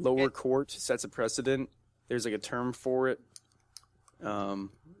lower court sets a precedent. There's like a term for it. I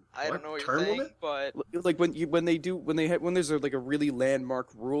don't know what term you're saying, limit? but Like when there's like a really landmark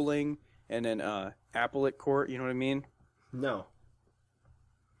ruling and then appellate court. You know what I mean? No.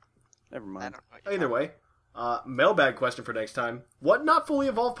 Never I mind. don't know. What you're Either way, mailbag question for next time. What not fully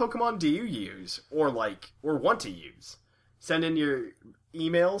evolved Pokemon do you use or want to use? Send in your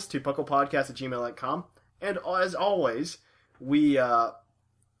emails to pucklepodcast@gmail.com. And as always, we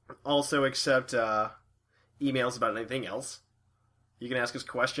also accept emails about anything else. You can ask us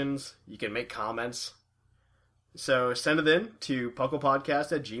questions. You can make comments. So send it in to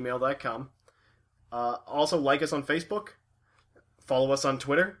pucklepodcast@gmail.com. Also like us on Facebook. Follow us on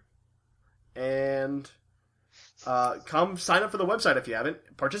Twitter. And come sign up for the website if you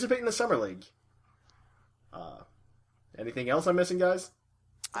haven't. Participate in the Summer League. Anything else I'm missing, guys?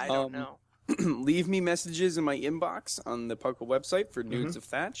 I don't know. Leave me messages in my inbox on the Puckle website for nudes of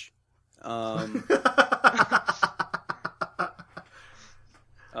Thatch.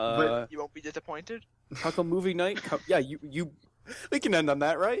 You won't be disappointed. Puckle movie night. You. We can end on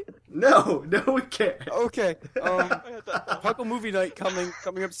that, right? No, we can't. Okay. Puckle movie night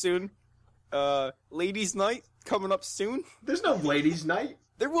coming up soon. Ladies' night coming up soon. There's no ladies' night.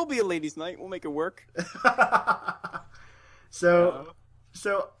 There will be a ladies' night. We'll make it work. So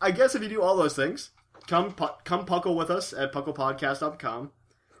I guess if you do all those things, come puckle with us at pucklepodcast.com.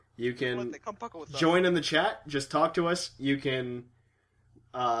 You can Come puckle with us. join in the chat. Just talk to us. You can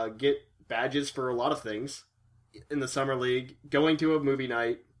get badges for a lot of things in the Summer League. Going to a movie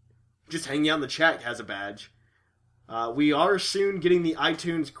night. Just hanging out in the chat has a badge. We are soon getting the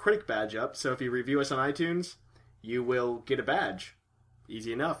iTunes Critic badge up, so if you review us on iTunes, you will get a badge.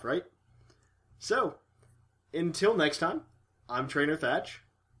 Easy enough, right? So, until next time, I'm Trainer Thatch.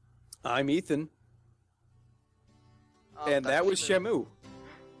 I'm Ethan. And that was Shamu.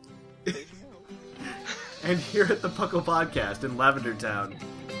 And here at the Puckle Podcast in Lavender Town,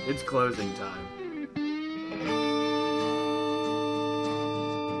 it's closing time.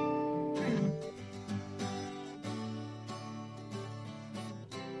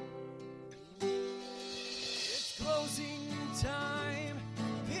 It's closing time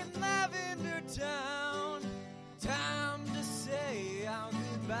in Lavender Town. Time to say our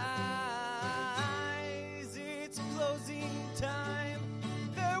goodbyes. It's closing time.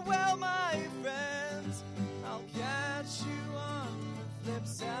 Farewell, my friends. I'll catch you on the flip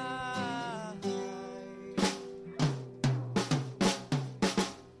side.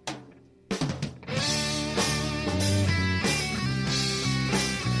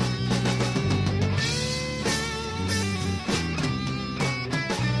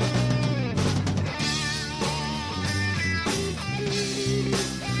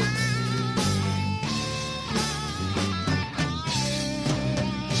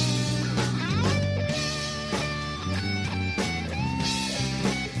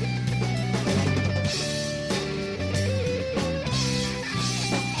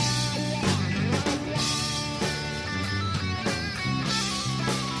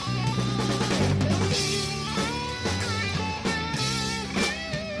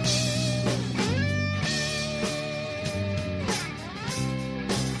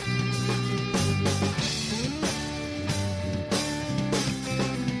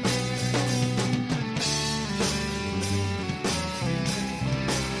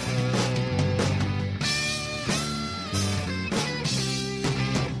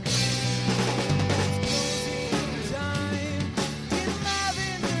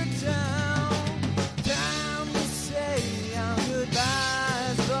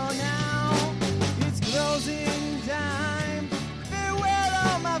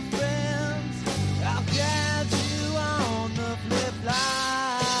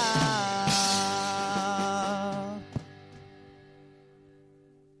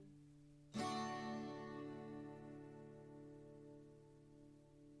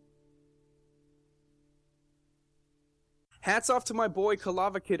 Hats off to my boy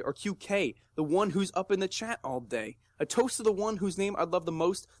Kalavakid or QK, the one who's up in the chat all day. A toast to the one whose name I love the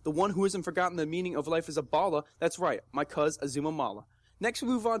most, the one who hasn't forgotten the meaning of life as a baller. That's right, my cuz Azuma Mala. Next we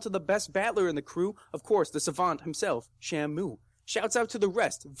move on to the best battler in the crew, of course, the savant himself, Shamu. Shouts out to the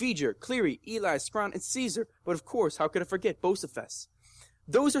rest, V'ger, Cleary, Eli, Scron, and Caesar, but of course, how could I forget Bosafest?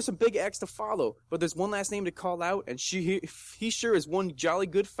 Those are some big acts to follow, but there's one last name to call out, and he sure is one jolly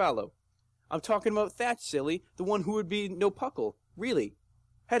good fellow. I'm talking about Thatch, silly, the one who would be no puckle, really.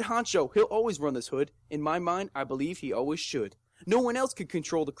 Head honcho, he'll always run this hood. In my mind, I believe he always should. No one else could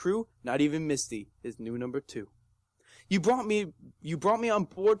control the crew, not even Misty, his new number 2. You brought me on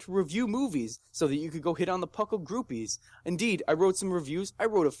board to review movies so that you could go hit on the Puckle groupies. Indeed, I wrote some reviews, I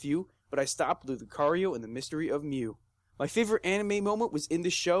wrote a few, but I stopped with Lucario and the Mystery of Mew. My favorite anime moment was in the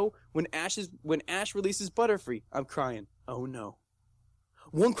show when Ash releases Butterfree. I'm crying. Oh no.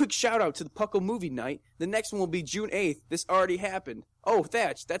 One quick shout out to the Puckle movie night. The next one will be June 8th. This already happened. Oh,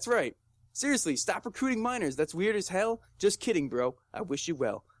 Thatch, that's right. Seriously, stop recruiting minors. That's weird as hell. Just kidding, bro. I wish you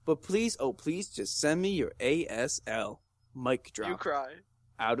well. But please, oh please, just send me your ASL. Mic drop. You cry.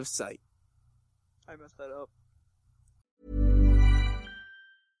 Out of sight. I messed that up.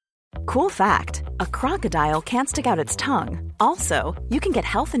 Cool fact, a crocodile can't stick out its tongue. Also, you can get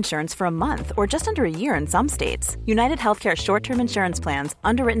health insurance for a month or just under a year in some states. United Healthcare short-term insurance plans,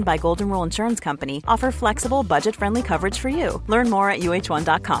 underwritten by Golden Rule Insurance Company, offer flexible, budget-friendly coverage for you. Learn more at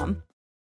uh1.com.